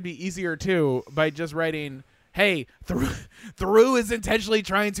thing could be easier, too, by just writing, "Hey, Theroux is intentionally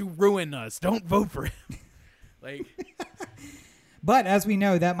trying to ruin us. Don't vote for him." Like, but as we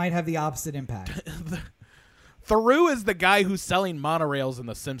know, that might have the opposite impact. Theroux is the guy who's selling monorails in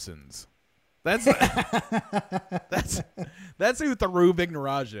The Simpsons. That's who Theroux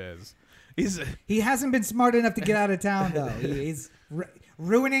Vignarajah is. He hasn't been smart enough to get out of town, though. He's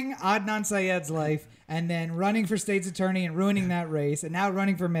ruining Adnan Syed's life and then running for state's attorney and ruining that race and now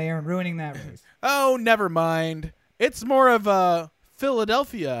running for mayor and ruining that race. Oh, never mind. It's more of a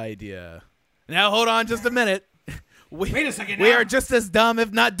Philadelphia idea. Now, hold on just a minute. Wait a second. We are just as dumb,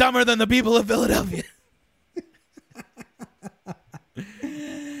 if not dumber, than the people of Philadelphia.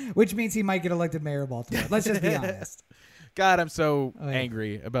 Which means he might get elected mayor of Baltimore. Let's just be honest. God, I'm so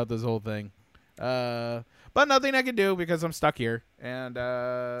angry about this whole thing. But nothing I can do because I'm stuck here. And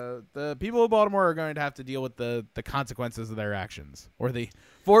the people of Baltimore are going to have to deal with the consequences of their actions. Or the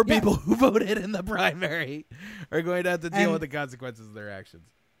four people who voted in the primary are going to have to deal with the consequences of their actions.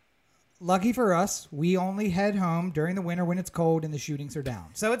 Lucky for us, we only head home during the winter when it's cold and the shootings are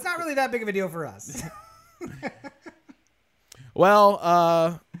down. So it's not really that big of a deal for us.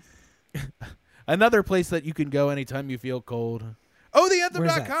 Well, another place that you can go anytime you feel cold.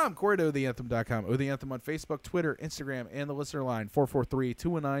 OhTheAnthem.com. Corey to OhTheAnthem.com. Oh, The Anthem on Facebook, Twitter, Instagram, and the listener line,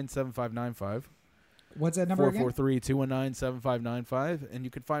 443-219-7595. What's that number again? 443-219-7595. And you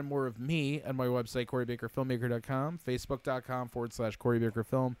can find more of me at my website, CoreyBakerFilmmaker.com,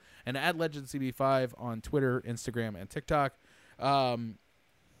 Facebook.com/CoreyBakerFilm, and at LegendCB5 on Twitter, Instagram, and TikTok.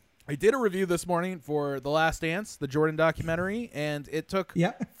 I did a review this morning for The Last Dance, the Jordan documentary, and it took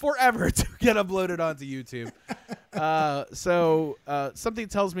forever to get uploaded onto YouTube. So something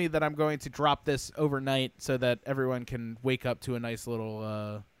tells me that I'm going to drop this overnight so that everyone can wake up to a nice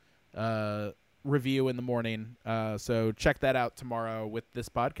little review in the morning. So check that out tomorrow with this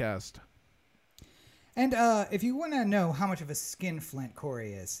podcast. And if you want to know how much of a skinflint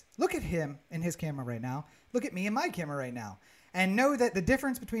Corey is, look at him in his camera right now. Look at me in my camera right now. And know that the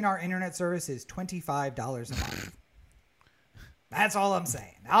difference between our internet service is $25 a month. That's all I'm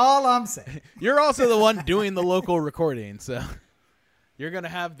saying. All I'm saying. You're also the one doing the local recording, so you're going to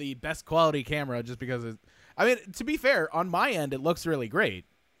have the best quality camera just because I mean, to be fair, on my end it looks really great.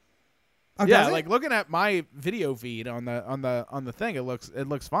 Oh, yeah, like looking at my video feed on the thing, it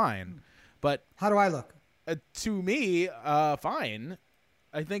looks fine. But how do I look? To me, fine.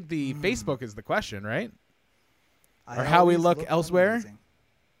 I think the Facebook is the question, right? Or how we look elsewhere. Amazing.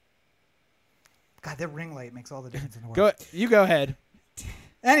 God, that ring light makes all the difference in the world. You go ahead.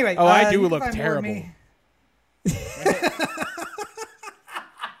 Anyway, I do look terrible.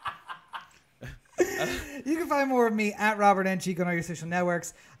 You can find more of me at Robert N. Cheek on all your social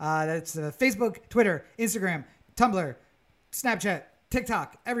networks. That's Facebook, Twitter, Instagram, Tumblr, Snapchat,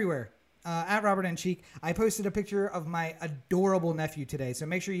 TikTok, everywhere. At Robert N. Cheek. I posted a picture of my adorable nephew today, so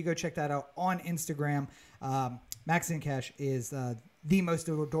make sure you go check that out on Instagram. Max Incash is the most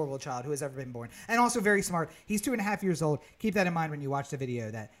adorable child who has ever been born, and also very smart. He's 2.5 years old. Keep that in mind when you watch the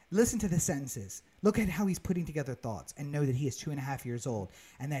video. That listen to the sentences. Look at how he's putting together thoughts, and know that he is 2.5 years old,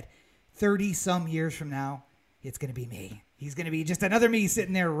 and that 30 some years from now, it's going to be me. He's going to be just another me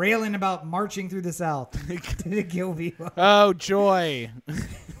sitting there railing about marching through the South to kill people. Oh, joy.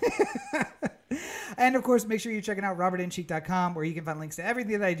 And, of course, make sure you're checking out robertandcheek.com, where you can find links to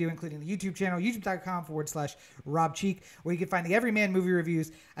everything that I do, including the YouTube channel, youtube.com/RobCheek, where you can find the Everyman movie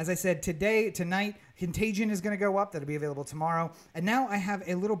reviews. As I said, tonight, Contagion is going to go up. That'll be available tomorrow. And now I have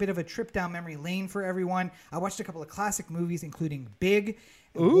a little bit of a trip down memory lane for everyone. I watched a couple of classic movies, including Big,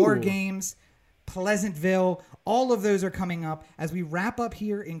 War Games, Pleasantville. All of those are coming up as we wrap up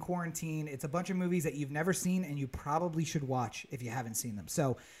here in quarantine. It's a bunch of movies that you've never seen and you probably should watch if you haven't seen them.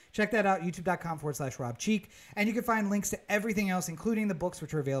 So check that out, youtube.com/RobCheek. And you can find links to everything else, including the books,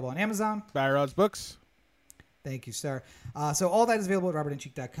 which are available on Amazon. Barry Rod's Books. Thank you, sir. So all that is available at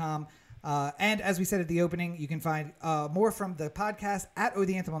robertandcheek.com. And as we said at the opening, you can find more from the podcast at Oh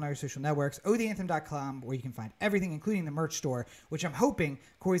the Anthem on our social networks, ohtheanthem.com, where you can find everything, including the merch store, which I'm hoping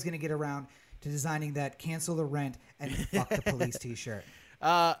Corey's going to get around to designing that cancel the rent and fuck the police t-shirt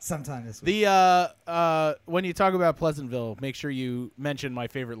sometime this week. When you talk about Pleasantville, make sure you mention my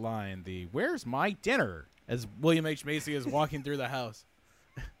favorite line, the "Where's my dinner?" as William H. Macy is walking through the house.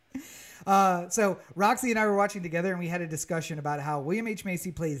 So Roxy and I were watching together, and we had a discussion about how William H.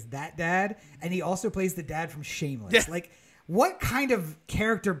 Macy plays that dad, and he also plays the dad from Shameless. Yeah. Like, what kind of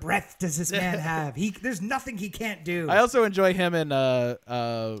character breadth does this man have? There's nothing he can't do. I also enjoy him in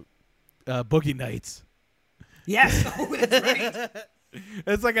Boogie Nights. Yes, oh, that's right.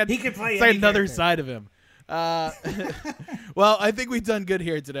 It's like He could play it's like any another character. side of him. Well, I think we've done good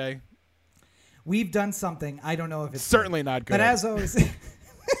here today. We've done something. I don't know if it's Certainly not good. But as always,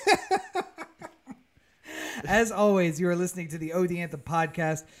 as always, you are listening to the Oh the Anthem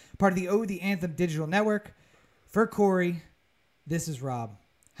podcast, part of the Oh the Anthem digital network. For Corey, this is Rob.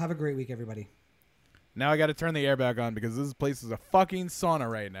 Have a great week, everybody. Now I got to turn the air back on because this place is a fucking sauna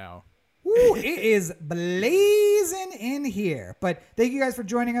right now. Woo, it is blazing in here. But thank you guys for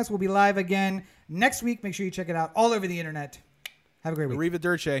joining us. We'll be live again next week. Make sure you check it out all over the internet. Have a great week.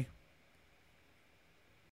 Arrivederci.